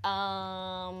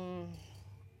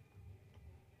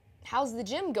 How's the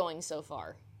gym going so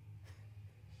far?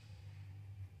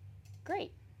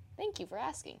 Great. Thank you for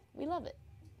asking. We love it.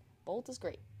 Bolt is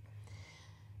great.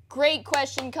 Great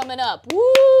question coming up.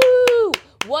 Woo!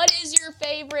 What is your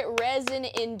favorite resin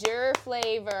Endure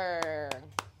flavor?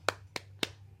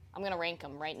 I'm going to rank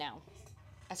them right now.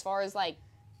 As far as like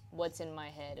what's in my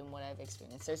head and what I've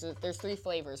experienced. There's 3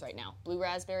 flavors right now: blue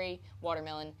raspberry,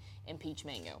 watermelon, and peach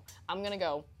mango. I'm gonna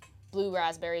go blue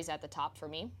raspberries at the top for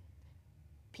me,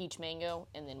 peach mango,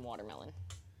 and then watermelon.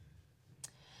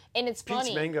 And it's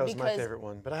funny Peach mango is my because favorite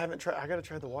one, but I haven't tried. I gotta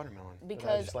try the watermelon. But I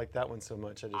because just like that one so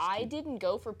much. I didn't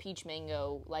go for peach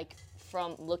mango. Like,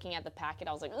 from looking at the packet,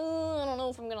 I was like, I don't know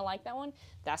if I'm gonna like that one.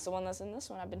 That's the one that's in this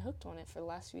one. I've been hooked on it for the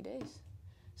last few days.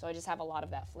 So I just have a lot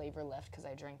of that flavor left because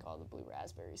I drank all the blue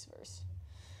raspberries first.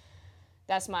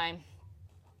 That's my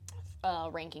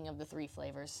ranking of the 3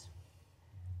 flavors.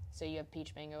 So you have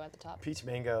peach mango at the top. Peach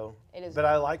mango. It is. But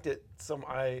I liked it.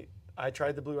 I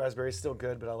tried the blue raspberry, still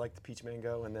good, but I like the peach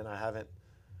mango, and then I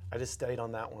just stayed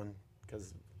on that one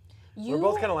because we're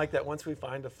both kind of like that. Once we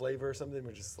find a flavor or something,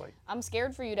 we're just like. I'm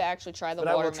scared for you to actually try the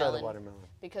But watermelon. I will try the watermelon.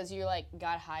 Because you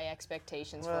got high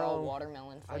expectations for all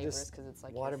watermelon flavors because it's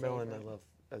like watermelon your I favorite. love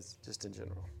as just in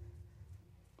general.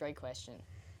 Great question.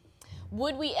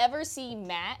 Would we ever see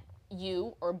Matt,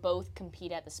 you, or both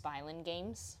compete at the Spyland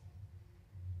Games?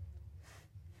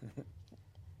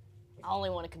 I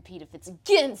only want to compete if it's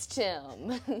against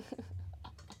him.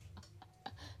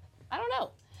 I don't know.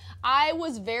 I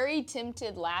was very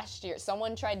tempted last year.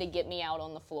 Someone tried to get me out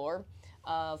on the floor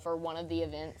for one of the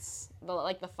events,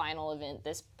 the final event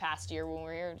this past year when we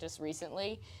were here just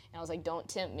recently. And I was like, don't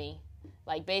tempt me.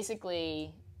 Like,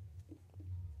 basically,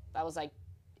 I was like,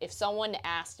 if someone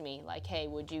asked me, like, hey,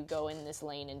 would you go in this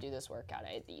lane and do this workout,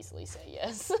 I'd easily say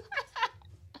yes.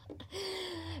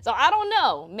 So I don't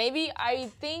know. Maybe I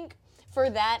think for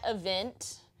that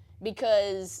event,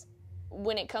 because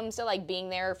when it comes to being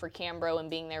there for Cambro and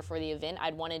being there for the event,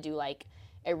 I'd want to do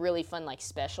a really fun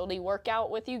specialty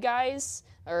workout with you guys.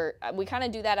 Or we kind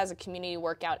of do that as a community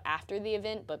workout after the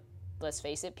event, but let's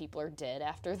face it, people are dead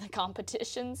after the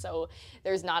competition, so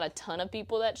there's not a ton of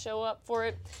people that show up for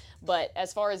it. But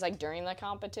as far as during the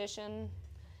competition,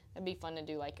 it'd be fun to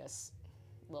do a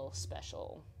little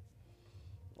special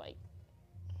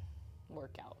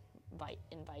workout.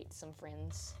 Invite some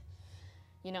friends,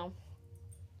 No,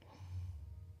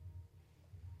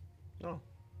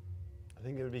 I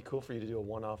think it would be cool for you to do a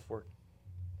one-off work.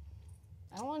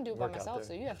 I don't want to do it by myself,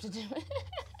 so you have to do it.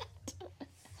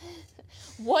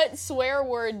 What swear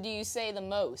word do you say the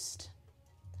most?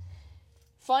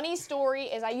 Funny story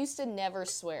is I used to never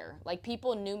swear.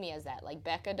 People knew me as that.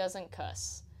 Becca doesn't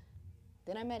cuss.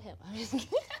 Then I met him. I'm just kidding.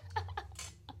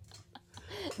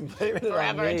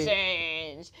 Forever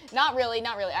change. Not really.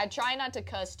 I try not to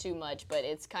cuss too much, but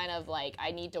it's kind of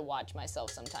I need to watch myself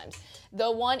sometimes.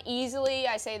 The one easily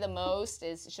I say the most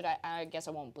is, I guess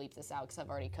I won't bleep this out because I've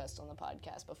already cussed on the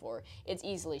podcast before. It's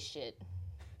easily shit.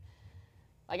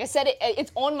 Like I said,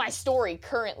 it's on my story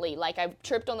currently. I've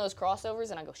tripped on those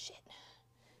crossovers and I go, shit.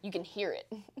 You can hear it.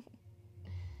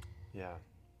 Yeah.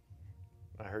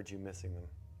 I heard you missing them.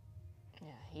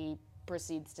 Yeah, he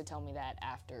proceeds to tell me that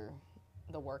after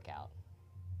the workout.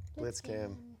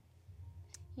 Blitzcam.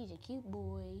 He's a cute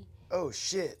boy. Oh,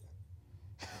 shit.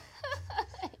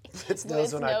 Blitz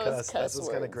knows when I cuss. That's what's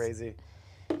kind of crazy.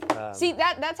 See,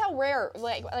 that's how rare,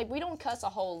 we don't cuss a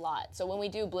whole lot. So when we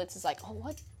do, Blitz is oh,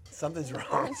 what? Something's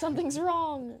wrong. Something's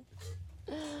wrong.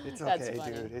 It's okay,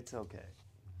 dude. It's okay.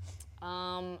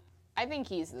 I think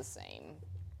he's the same.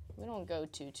 We don't go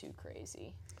too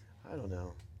crazy. I don't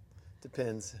know.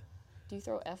 Depends. Do you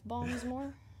throw F-bombs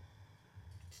more?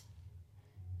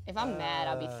 If I'm mad,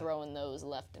 I'll be throwing those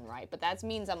left and right. But that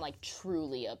means I'm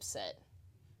truly upset.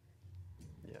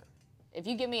 Yeah. If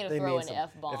you get me to throw an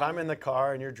F-bomb. If I'm in the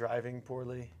car and you're driving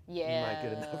poorly, you might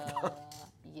get an F-bomb.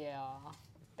 Yeah.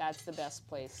 That's the best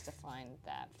place to find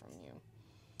that from you.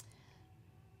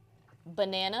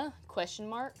 Banana, question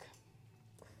mark.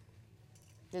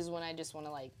 This is when I just want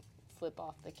to flip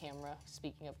off the camera,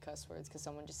 speaking of cuss words, because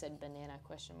someone just said banana,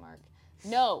 question mark.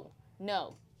 No.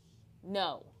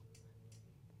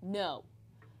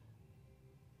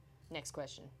 Next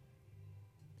question.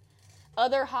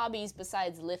 Other hobbies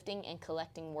besides lifting and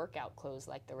collecting workout clothes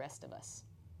like the rest of us?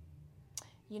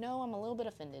 I'm a little bit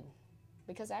offended.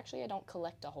 Because actually I don't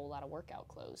collect a whole lot of workout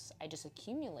clothes. I just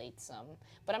accumulate some.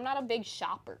 But I'm not a big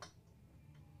shopper.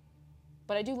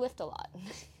 But I do lift a lot.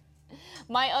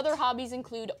 My other hobbies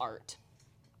include art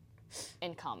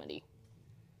and comedy,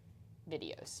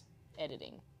 videos,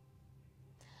 editing.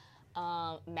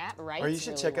 Matt writes. Or you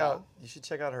should really check well. out. You should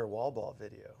check out her wall ball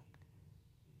video.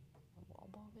 Wall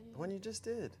ball video? The one you just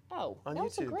did. Oh, on that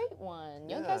was a YouTube. great one.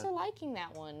 You Yeah. guys are liking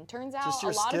that one. Turns out Just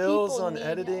your a lot skills of people on need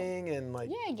editing help.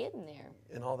 and Yeah, getting there.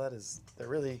 and all that it's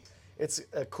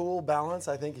a cool balance.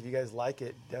 I think if you guys like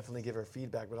it, definitely give her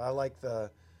feedback. But I like the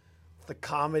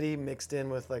comedy mixed in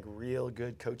with real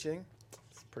good coaching.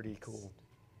 It's pretty cool.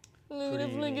 Look at her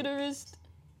Pretty flick at her unique. wrist.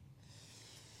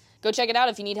 Go check it out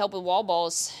if you need help with wall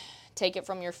balls. Take it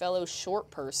from your fellow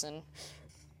short person.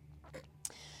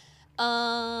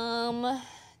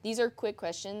 These are quick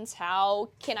questions. How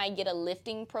can I get a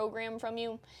lifting program from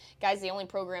you? Guys, the only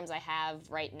programs I have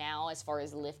right now as far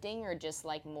as lifting are just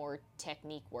like more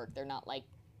technique work. They're not like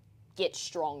get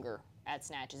stronger at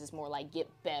snatches. It's more like get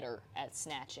better at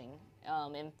snatching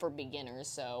and for beginners.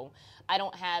 So I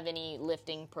don't have any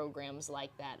lifting programs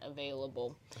like that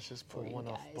available. Let's just for pull you one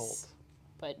off guys. Bolt.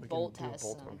 But We can Bolt do a has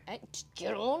Bolt some. one. Hey, just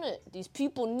get on it. These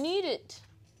people need it.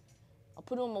 I'll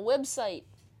put it on my website.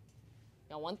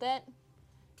 Y'all want that?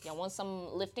 Y'all want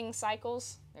some lifting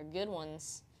cycles? They're good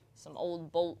ones. Some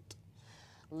old Bolt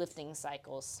lifting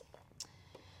cycles.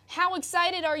 How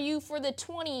excited are you for the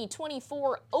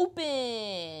 2024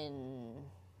 Open?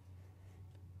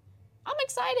 I'm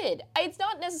excited. It's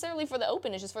not necessarily for the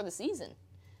Open, it's just for the season.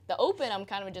 The Open, I'm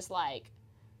kind of just like,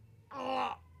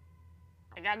 I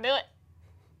gotta do it.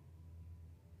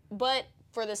 But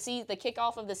for the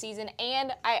kickoff of the season,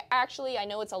 and I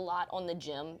know it's a lot on the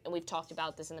gym, and we've talked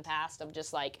about this in the past of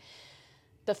just like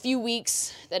the few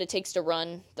weeks that it takes to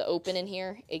run the Open in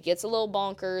here. It gets a little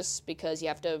bonkers because you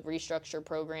have to restructure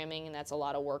programming, and that's a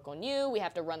lot of work on you. We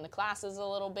have to run the classes a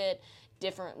little bit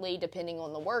differently depending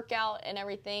on the workout and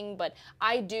everything, but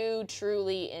I do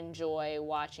truly enjoy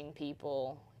watching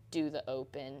people do the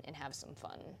Open and have some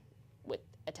fun with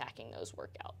attacking those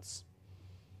workouts.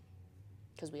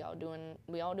 Because we all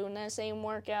doing that same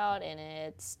workout, and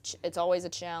it's always a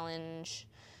challenge.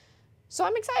 So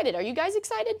I'm excited. Are you guys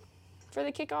excited for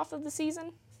the kickoff of the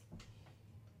season?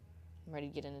 I'm ready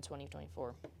to get into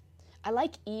 2024. I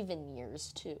like even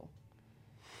years too.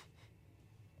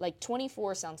 Like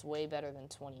 24 sounds way better than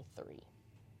 23.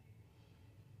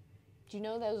 Do you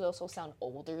know those also sound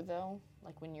older though?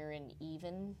 Like when you're in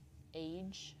even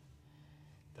age?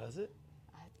 Does it?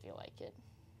 I feel like it.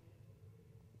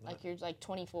 Like you're like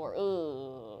 24,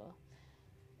 ugh.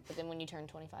 But then when you turn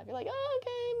 25, you're like, oh,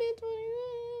 okay,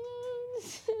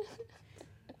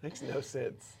 mid-20s. Makes no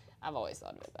sense. I've always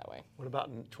thought of it that way. What about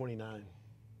in 29?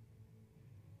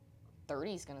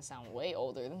 30 is going to sound way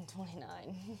older than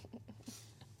 29.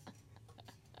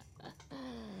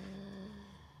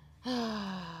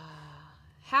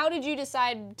 How did you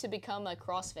decide to become a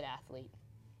CrossFit athlete?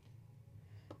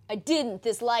 I didn't.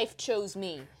 This life chose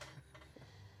me.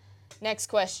 Next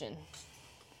question.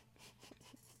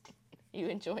 You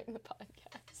enjoying the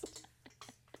podcast?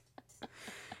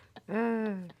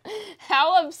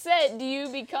 How upset do you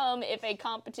become if a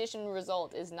competition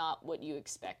result is not what you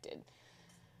expected?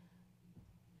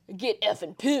 Get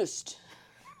effing pissed.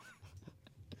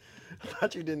 I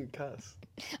thought you didn't cuss.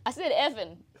 I said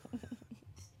effing.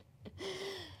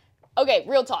 Okay,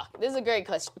 real talk. This is a great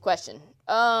question.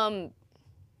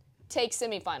 Take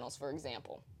semifinals, for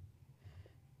example.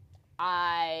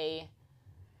 I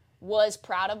was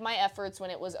proud of my efforts when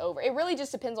it was over. It really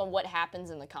just depends on what happens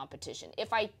in the competition.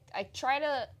 If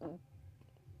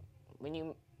when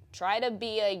you try to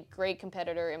be a great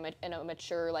competitor and a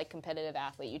mature, like, competitive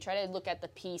athlete, you try to look at the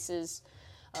pieces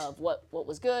of what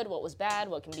was good, what was bad,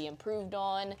 what can be improved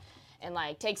on, and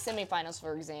like take semifinals,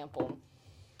 for example.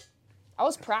 I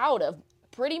was proud of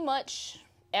pretty much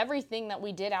everything that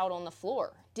we did out on the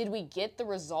floor. Did we get the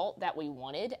result that we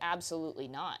wanted? Absolutely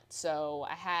not. So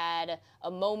I had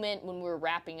a moment when we were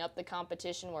wrapping up the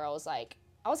competition where I was like,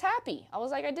 I was happy. I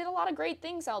was like, I did a lot of great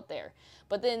things out there.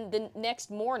 But then the next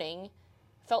morning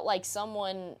felt like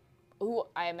someone who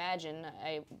I imagine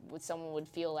someone would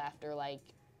feel after like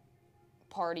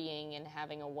partying and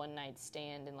having a one-night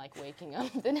stand and like waking up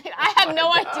the next. I have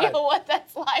no idea what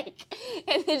that's like.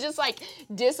 And it's just like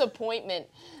disappointment,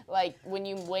 like when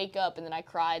you wake up. And then I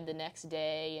cried the next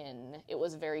day, and it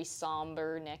was very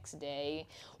somber next day.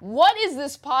 What is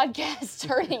this podcast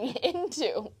turning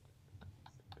into?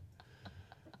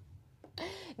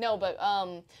 No, but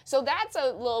so that's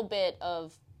a little bit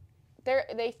of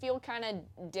they feel kind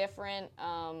of different.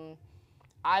 I'm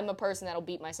a person that'll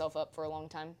beat myself up for a long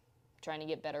time, trying to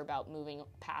get better about moving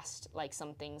past like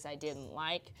some things I didn't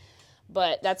like.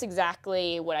 But that's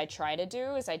exactly what I try to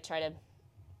do, is I try to,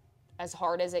 as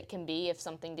hard as it can be, if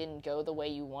something didn't go the way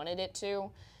you wanted it to,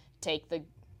 take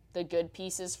the good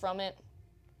pieces from it,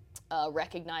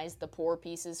 recognize the poor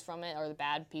pieces from it or the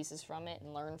bad pieces from it,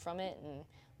 and learn from it and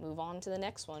move on to the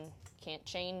next one. Can't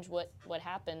change what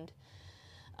happened.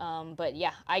 But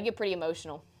yeah, I get pretty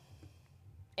emotional.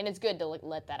 And it's good to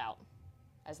let that out,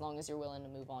 as long as you're willing to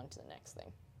move on to the next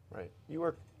thing. Right. You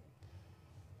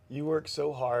work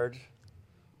so hard,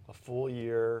 a full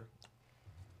year,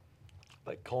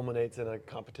 like culminates in a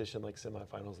competition like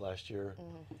semifinals last year.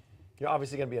 Mm-hmm. you're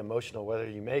obviously going to be emotional, whether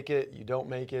you make it, you don't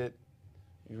make it,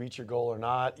 you reach your goal or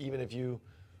not. Even if you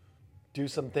do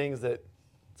some things that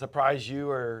surprise you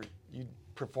or you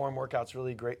perform workouts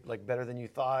really great, like better than you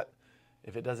thought,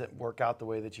 if it doesn't work out the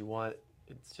way that you want,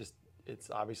 it's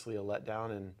obviously a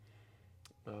letdown.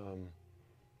 And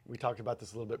we talked about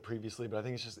this a little bit previously, but I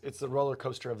think it's the roller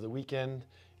coaster of the weekend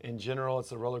in general. It's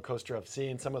the roller coaster of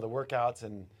seeing some of the workouts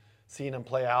and seeing them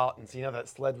play out and seeing how that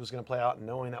sled was going to play out and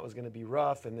knowing that was going to be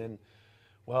rough. And then,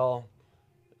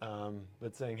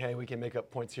 but saying, hey, we can make up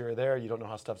points here or there. You don't know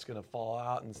how stuff's going to fall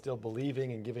out, and still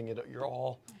believing and giving it your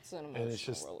all. It's an and it's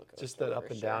emotional roller coaster, just that up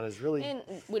for and sure. down is really, And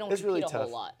we don't it's compete really a tough.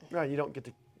 whole lot. Right,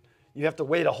 you have to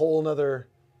wait a whole another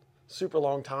super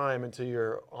long time until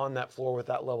you're on that floor with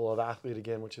that level of athlete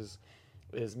again, which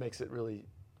makes it really,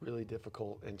 really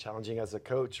difficult and challenging as a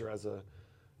coach or as a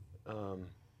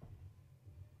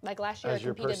Like last year, I as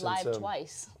your competed person, live so-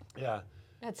 twice. yeah.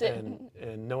 That's it.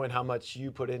 And knowing how much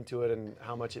you put into it and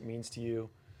how much it means to you,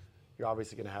 you're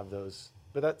obviously going to have those.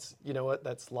 But that's, you know what,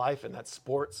 that's life and that's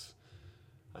sports.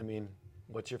 I mean,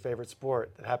 what's your favorite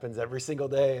sport? That happens every single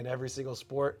day in every single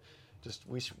sport.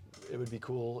 It would be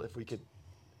cool if we could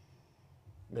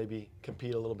maybe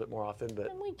compete a little bit more often, but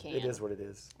And we can. it is what it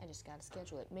is. I just got to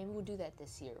schedule it. Maybe we'll do that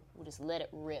this year. We'll just let it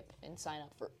rip and sign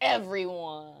up for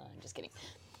everyone. Just kidding.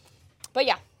 But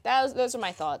yeah, those are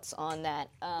my thoughts on that.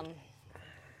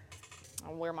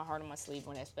 I'll wear my heart on my sleeve,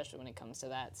 especially when it comes to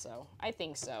that. So I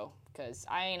think so, because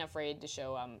I ain't afraid to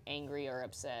show I'm angry or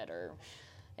upset, or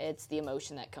it's the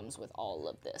emotion that comes with all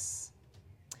of this.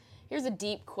 Here's a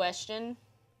deep question.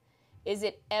 Is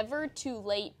it ever too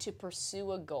late to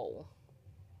pursue a goal?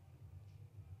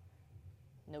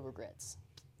 No regrets.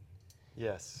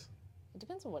 Yes. It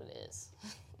depends on what it is,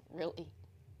 really.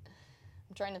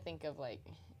 I'm trying to think of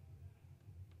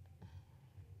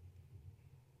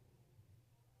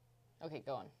Okay,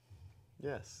 go on.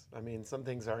 Yes. I mean, some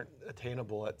things aren't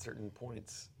attainable at certain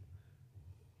points.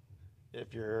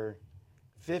 If you're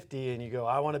 50 and you go,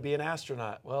 I want to be an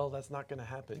astronaut, well, that's not going to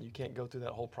happen. You can't go through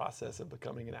that whole process of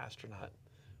becoming an astronaut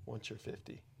once you're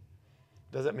 50.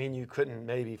 Doesn't mean you couldn't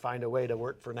maybe find a way to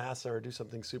work for NASA or do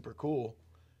something super cool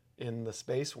in the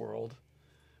space world,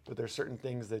 but there's certain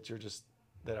things that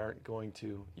that aren't going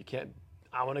to, you can't,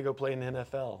 I want to go play in the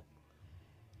NFL.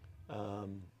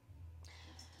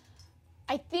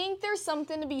 I think there's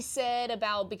something to be said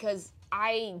about, because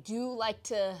I do like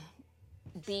to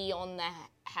be on the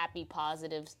happy,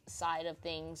 positive side of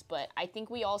things, but I think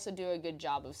we also do a good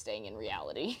job of staying in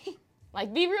reality.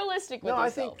 Like, be realistic with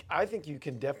yourself. I think you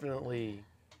can definitely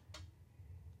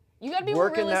You gotta be more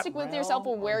work in that realistic with yourself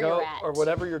realm or where go- you're at. or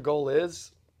whatever your goal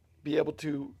is, be able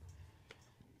to,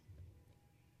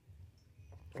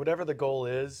 whatever the goal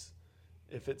is,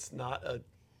 if it's not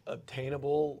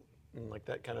obtainable, like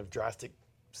that kind of drastic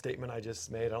statement I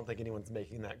just made, I don't think anyone's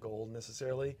making that goal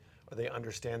necessarily, or they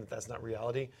understand that that's not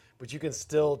reality, but you can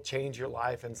still change your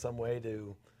life in some way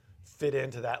to fit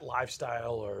into that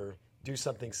lifestyle or do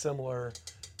something similar.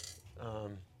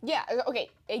 Yeah, okay,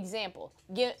 example.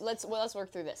 Let's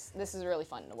work through this. This is really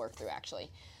fun to work through, actually.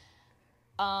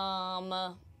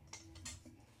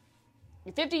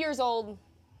 You're 50 years old.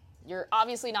 You're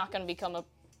obviously not going to become a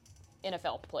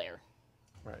NFL player,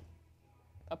 Right.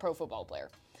 a pro football player.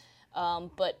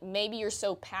 But maybe you're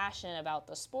so passionate about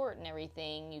the sport and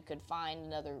everything, you could find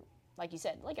another, like you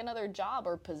said, like another job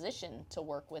or position to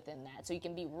work within that. So you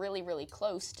can be really, really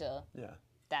close to Yeah.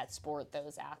 that sport,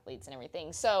 those athletes and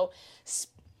everything. So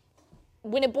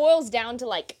when it boils down to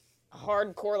like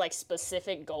hardcore, like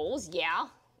specific goals, yeah,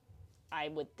 I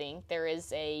would think there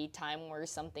is a time where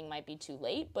something might be too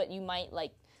late, but you might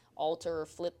like alter or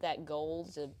flip that goal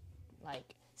to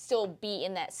like still be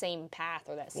in that same path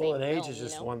or that same Well, and age realm, is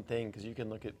just one thing, because you can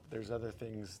look at, there's other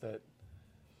things that,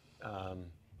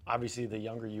 obviously the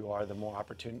younger you are, the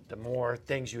more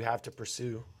things you have to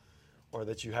pursue, or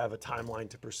that you have a timeline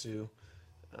to pursue.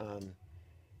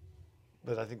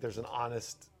 But I think there's an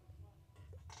honest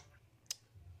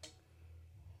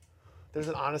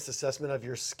assessment of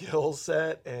your skill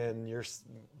set and your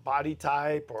body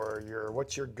type, or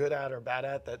what you're good at or bad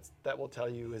at. That will tell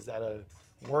you, is that a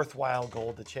worthwhile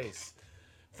goal to chase?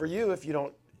 For you, if you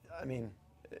don't, I mean,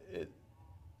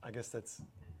 I guess that's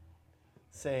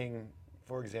saying,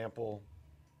 for example,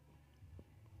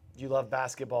 you love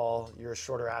basketball, you're a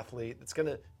shorter athlete.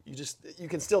 You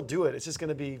can still do it. It's just going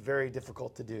to be very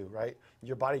difficult to do, right?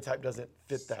 Your body type doesn't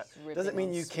fit that. Ripping Doesn't mean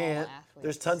those you small can't.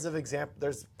 There's athletes.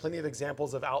 there's plenty of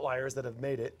examples of outliers that have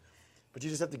made it, but you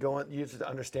just have to go on, you have to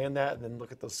understand that, and then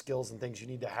look at those skills and things you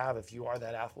need to have if you are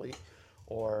that athlete.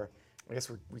 Or I guess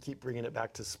we keep bringing it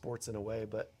back to sports in a way,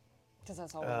 but because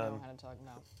that's all we know how to talk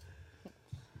about.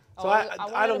 So I I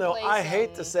don't wanted to know. play I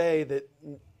hate to some- say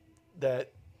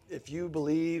that if you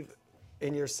believe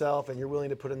in yourself and you're willing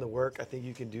to put in the work, I think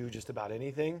you can do just about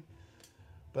anything.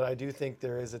 But I do think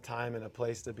there is a time and a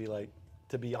place to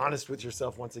be honest with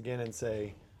yourself once again and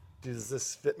say, does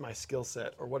this fit my skill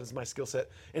set, or what is my skill set?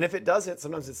 And if it doesn't,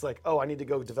 sometimes it's like, oh, I need to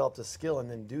go develop the skill and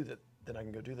then then I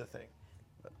can go do the thing.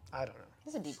 But I don't know.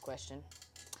 That's a deep question.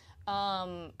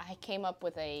 I came up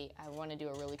with I want to do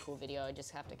a really cool video. I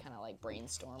just have to kind of like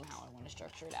brainstorm how I want to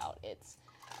structure it out. It's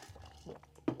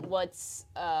what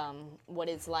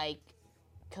it's like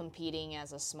competing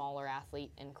as a smaller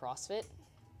athlete in CrossFit,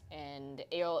 and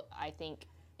I think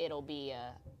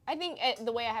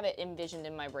the way I have it envisioned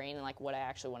in my brain and like what I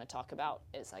actually want to talk about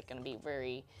is like going to be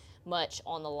very much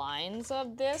on the lines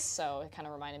of this. So it kind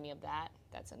of reminded me of that.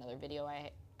 That's another video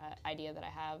idea that I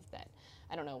have that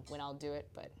I don't know when I'll do it,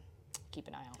 but keep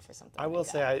an eye out for something. I will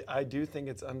say I do think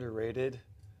it's underrated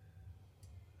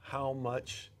how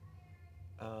much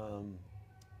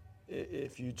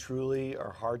if you truly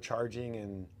are hard charging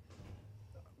and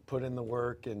put in the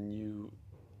work and you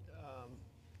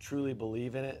truly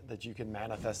believe in it, that you can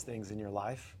manifest things in your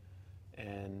life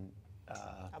and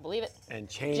I believe it. and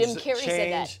change Jim Carrey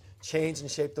said that. change and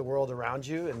shape the world around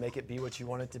you and make it be what you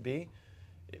want it to be.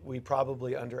 We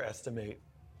probably underestimate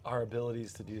our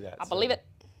abilities to do that. I believe it.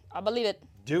 I believe it.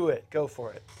 Do it. Go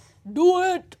for it. Do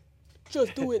it.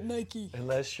 Just do it, Nike.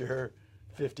 Unless you're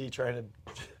 50 trying to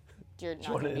You're not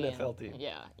join gonna an be NFL team.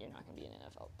 Yeah, you're not going to be an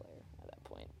NFL player at that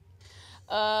point.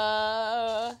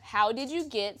 How did you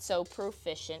get so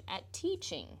proficient at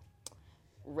teaching?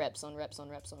 Reps on reps on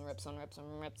reps on reps on reps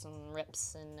on reps on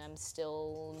reps, and I'm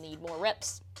still need more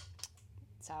reps.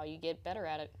 That's how you get better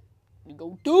at it. You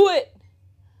go do it.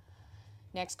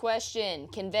 Next question.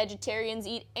 Can vegetarians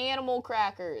eat animal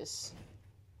crackers?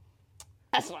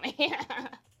 That's funny.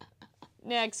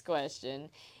 Next question.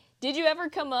 Did you ever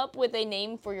come up with a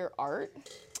name for your art?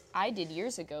 I did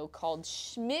years ago, called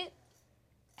Schmidt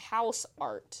House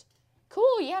Art.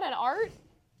 Cool, you had an art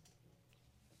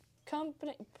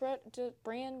company,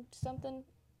 brand, something?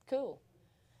 Cool.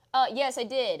 Yes, I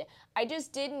did. I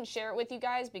just didn't share it with you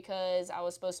guys because I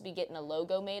was supposed to be getting a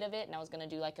logo made of it and I was going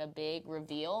to do like a big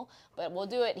reveal. But we'll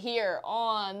do it here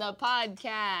on the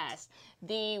podcast.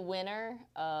 The winner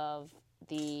of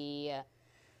the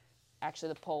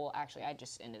poll, I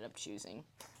just ended up choosing.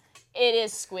 It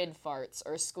is Squid Farts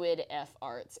or Squid F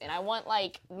Arts. And I want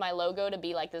like my logo to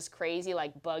be like this crazy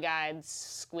like bug-eyed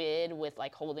squid with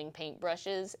like holding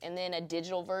paintbrushes. And then a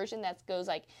digital version that goes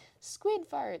like Squid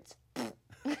Farts.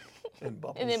 And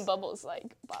bubbles. And then bubbles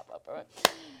like pop up.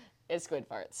 It's Squid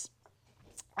Farts.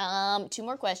 2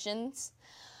 more questions.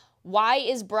 Why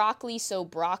is broccoli so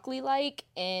broccoli-like,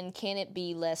 and can it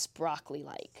be less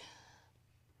broccoli-like?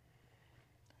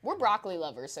 We're broccoli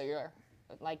lovers, so you're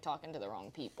like talking to the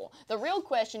wrong people. The real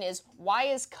question is, why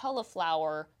is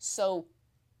cauliflower so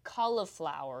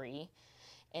cauliflowery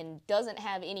and doesn't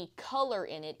have any color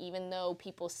in it, even though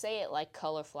people say it like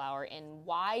cauliflower, and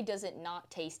why does it not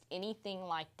taste anything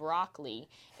like broccoli,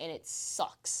 and it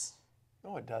sucks?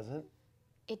 No, it doesn't.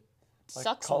 It Like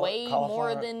sucks way more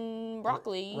cauliflower, than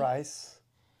broccoli. Rice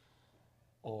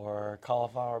or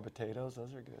cauliflower potatoes,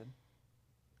 those are good.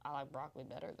 I like broccoli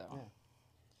better, though. Yeah.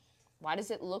 Why does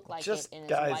it look like Just, it, and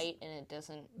guys, it's white, and it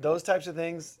doesn't? Those types of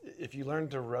things, if you learn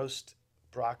to roast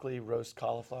broccoli, roast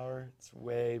cauliflower, it's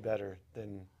way better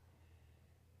than...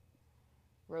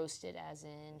 Roasted as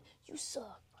in, you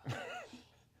suck.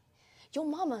 Your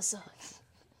mama sucks.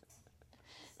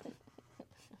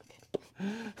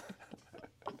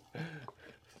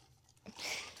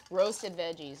 Roasted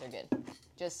veggies are good.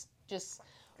 Just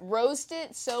roast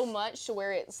it so much to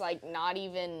where it's like not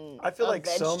even I feel a like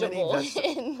so many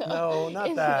vegetable. No,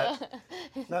 not that.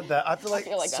 Not that. I feel like,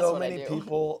 that's so what I many do.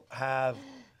 people have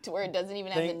To where it doesn't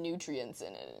even have the nutrients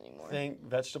in it anymore. think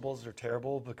vegetables are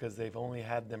terrible because they've only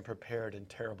had them prepared in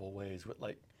terrible ways with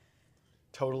like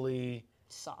totally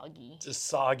Soggy. just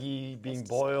soggy, being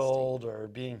boiled or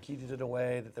being heated in a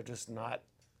way that they're just not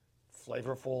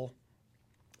flavorful.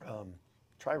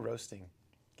 Try roasting.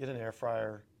 Get an air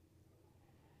fryer,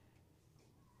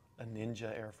 a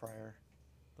Ninja air fryer.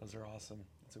 Those are awesome.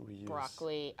 That's what we use.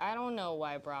 Broccoli. I don't know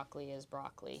why broccoli is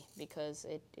broccoli, because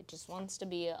it just wants to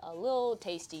be a little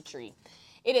tasty treat.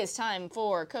 It is time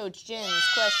for Coach Jen's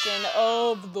question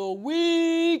of the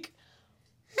week.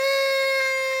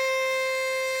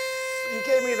 You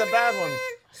gave me the bad one.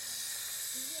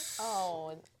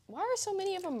 Oh, why are so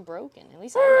many of them broken? At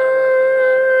least I got a working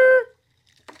one.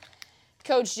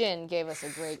 Coach Jen gave us a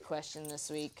great question this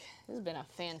week. This has been a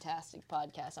fantastic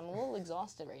podcast. I'm a little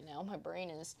exhausted right now. My brain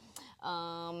is.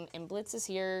 And Blitz is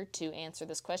here to answer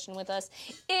this question with us.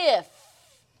 If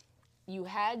you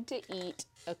had to eat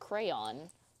a crayon,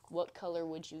 what color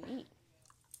would you eat?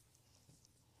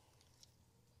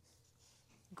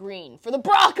 Green for the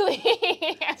broccoli.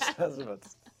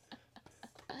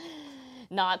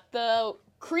 Not the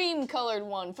cream-colored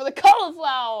one for the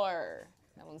cauliflower.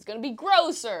 That one's going to be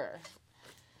grosser.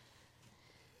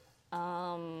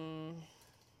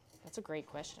 That's a great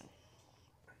question.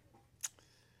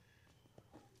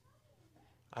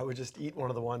 I would just eat one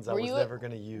of the ones I was never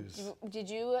going to use. Do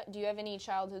you have any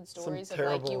childhood stories of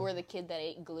like you were the kid that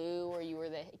ate glue, or you were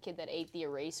the kid that ate the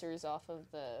erasers off of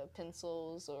the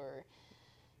pencils, or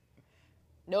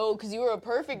no, because you were a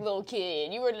perfect little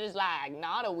kid. You were just like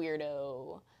not a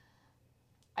weirdo.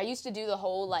 I used to do the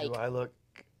whole like. Do I look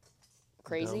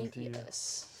crazy? dumb to you?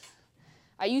 Yes.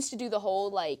 I used to do the whole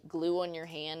like glue on your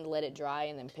hand, let it dry,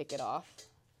 and then pick it off.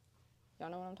 Y'all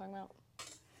know what I'm talking about?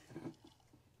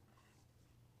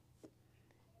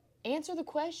 Answer the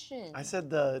question. I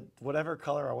said whatever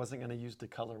color I wasn't going to use to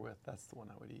color with, that's the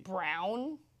one I would eat.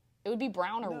 Brown? It would be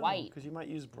brown or white. Because you might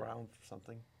use brown for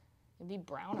something. It'd be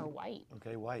brown or white.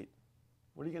 Okay, white.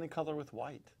 What are you going to color with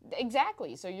white?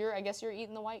 Exactly. So I guess you're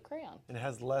eating the white crayon. And it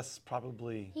has less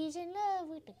probably. He's in love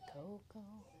with the cocoa.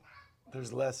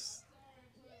 There's less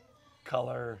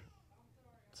color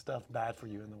stuff bad for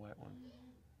you in the white one.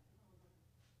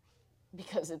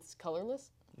 Because it's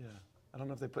colorless? Yeah. I don't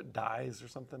know if they put dyes or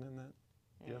something in that.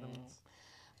 The other ones.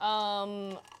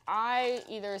 I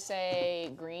either say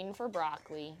green for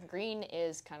broccoli. Green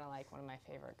is kind of like one of my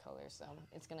favorite colors, so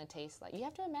it's going to taste like, you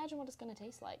have to imagine what it's going to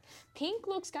taste like. Pink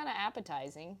looks kind of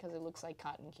appetizing because it looks like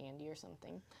cotton candy or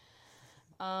something.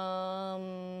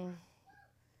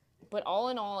 But all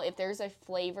in all, if there's a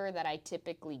flavor that I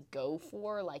typically go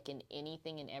for, like in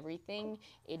anything and everything,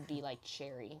 it'd be like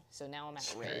cherry. So now I'm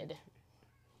at red.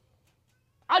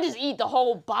 I'll just eat the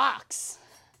whole box.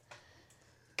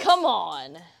 Come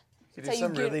on. You That's do how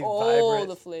some you get really all vibrant,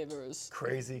 the flavors.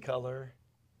 crazy color.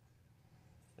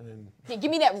 And then Hey, give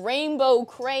me that rainbow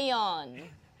crayon.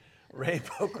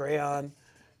 rainbow crayon.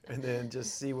 And then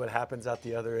just see what happens out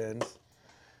the other end.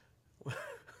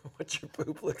 What your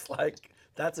poop looks like.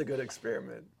 That's a good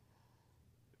experiment.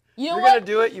 You know If what? you're going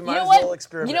to do it, you might as well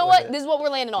experiment You know with what? it. This is what we're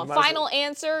landing on. might as Final well-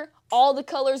 answer, all the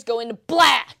colors go into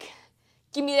black.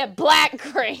 Give me that black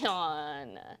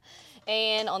crayon.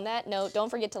 And on that note, don't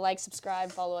forget to like,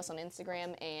 subscribe, follow us on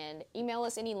Instagram, and email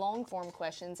us any long-form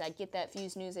questions at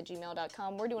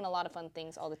getthatfusednews@gmail.com. We're doing a lot of fun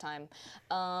things all the time.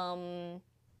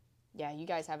 Yeah, you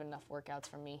guys have enough workouts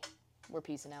from me. We're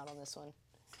peacing out on this one.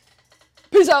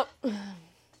 Peace out.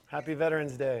 Happy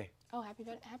Veterans Day. Oh, happy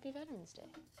Veterans Day.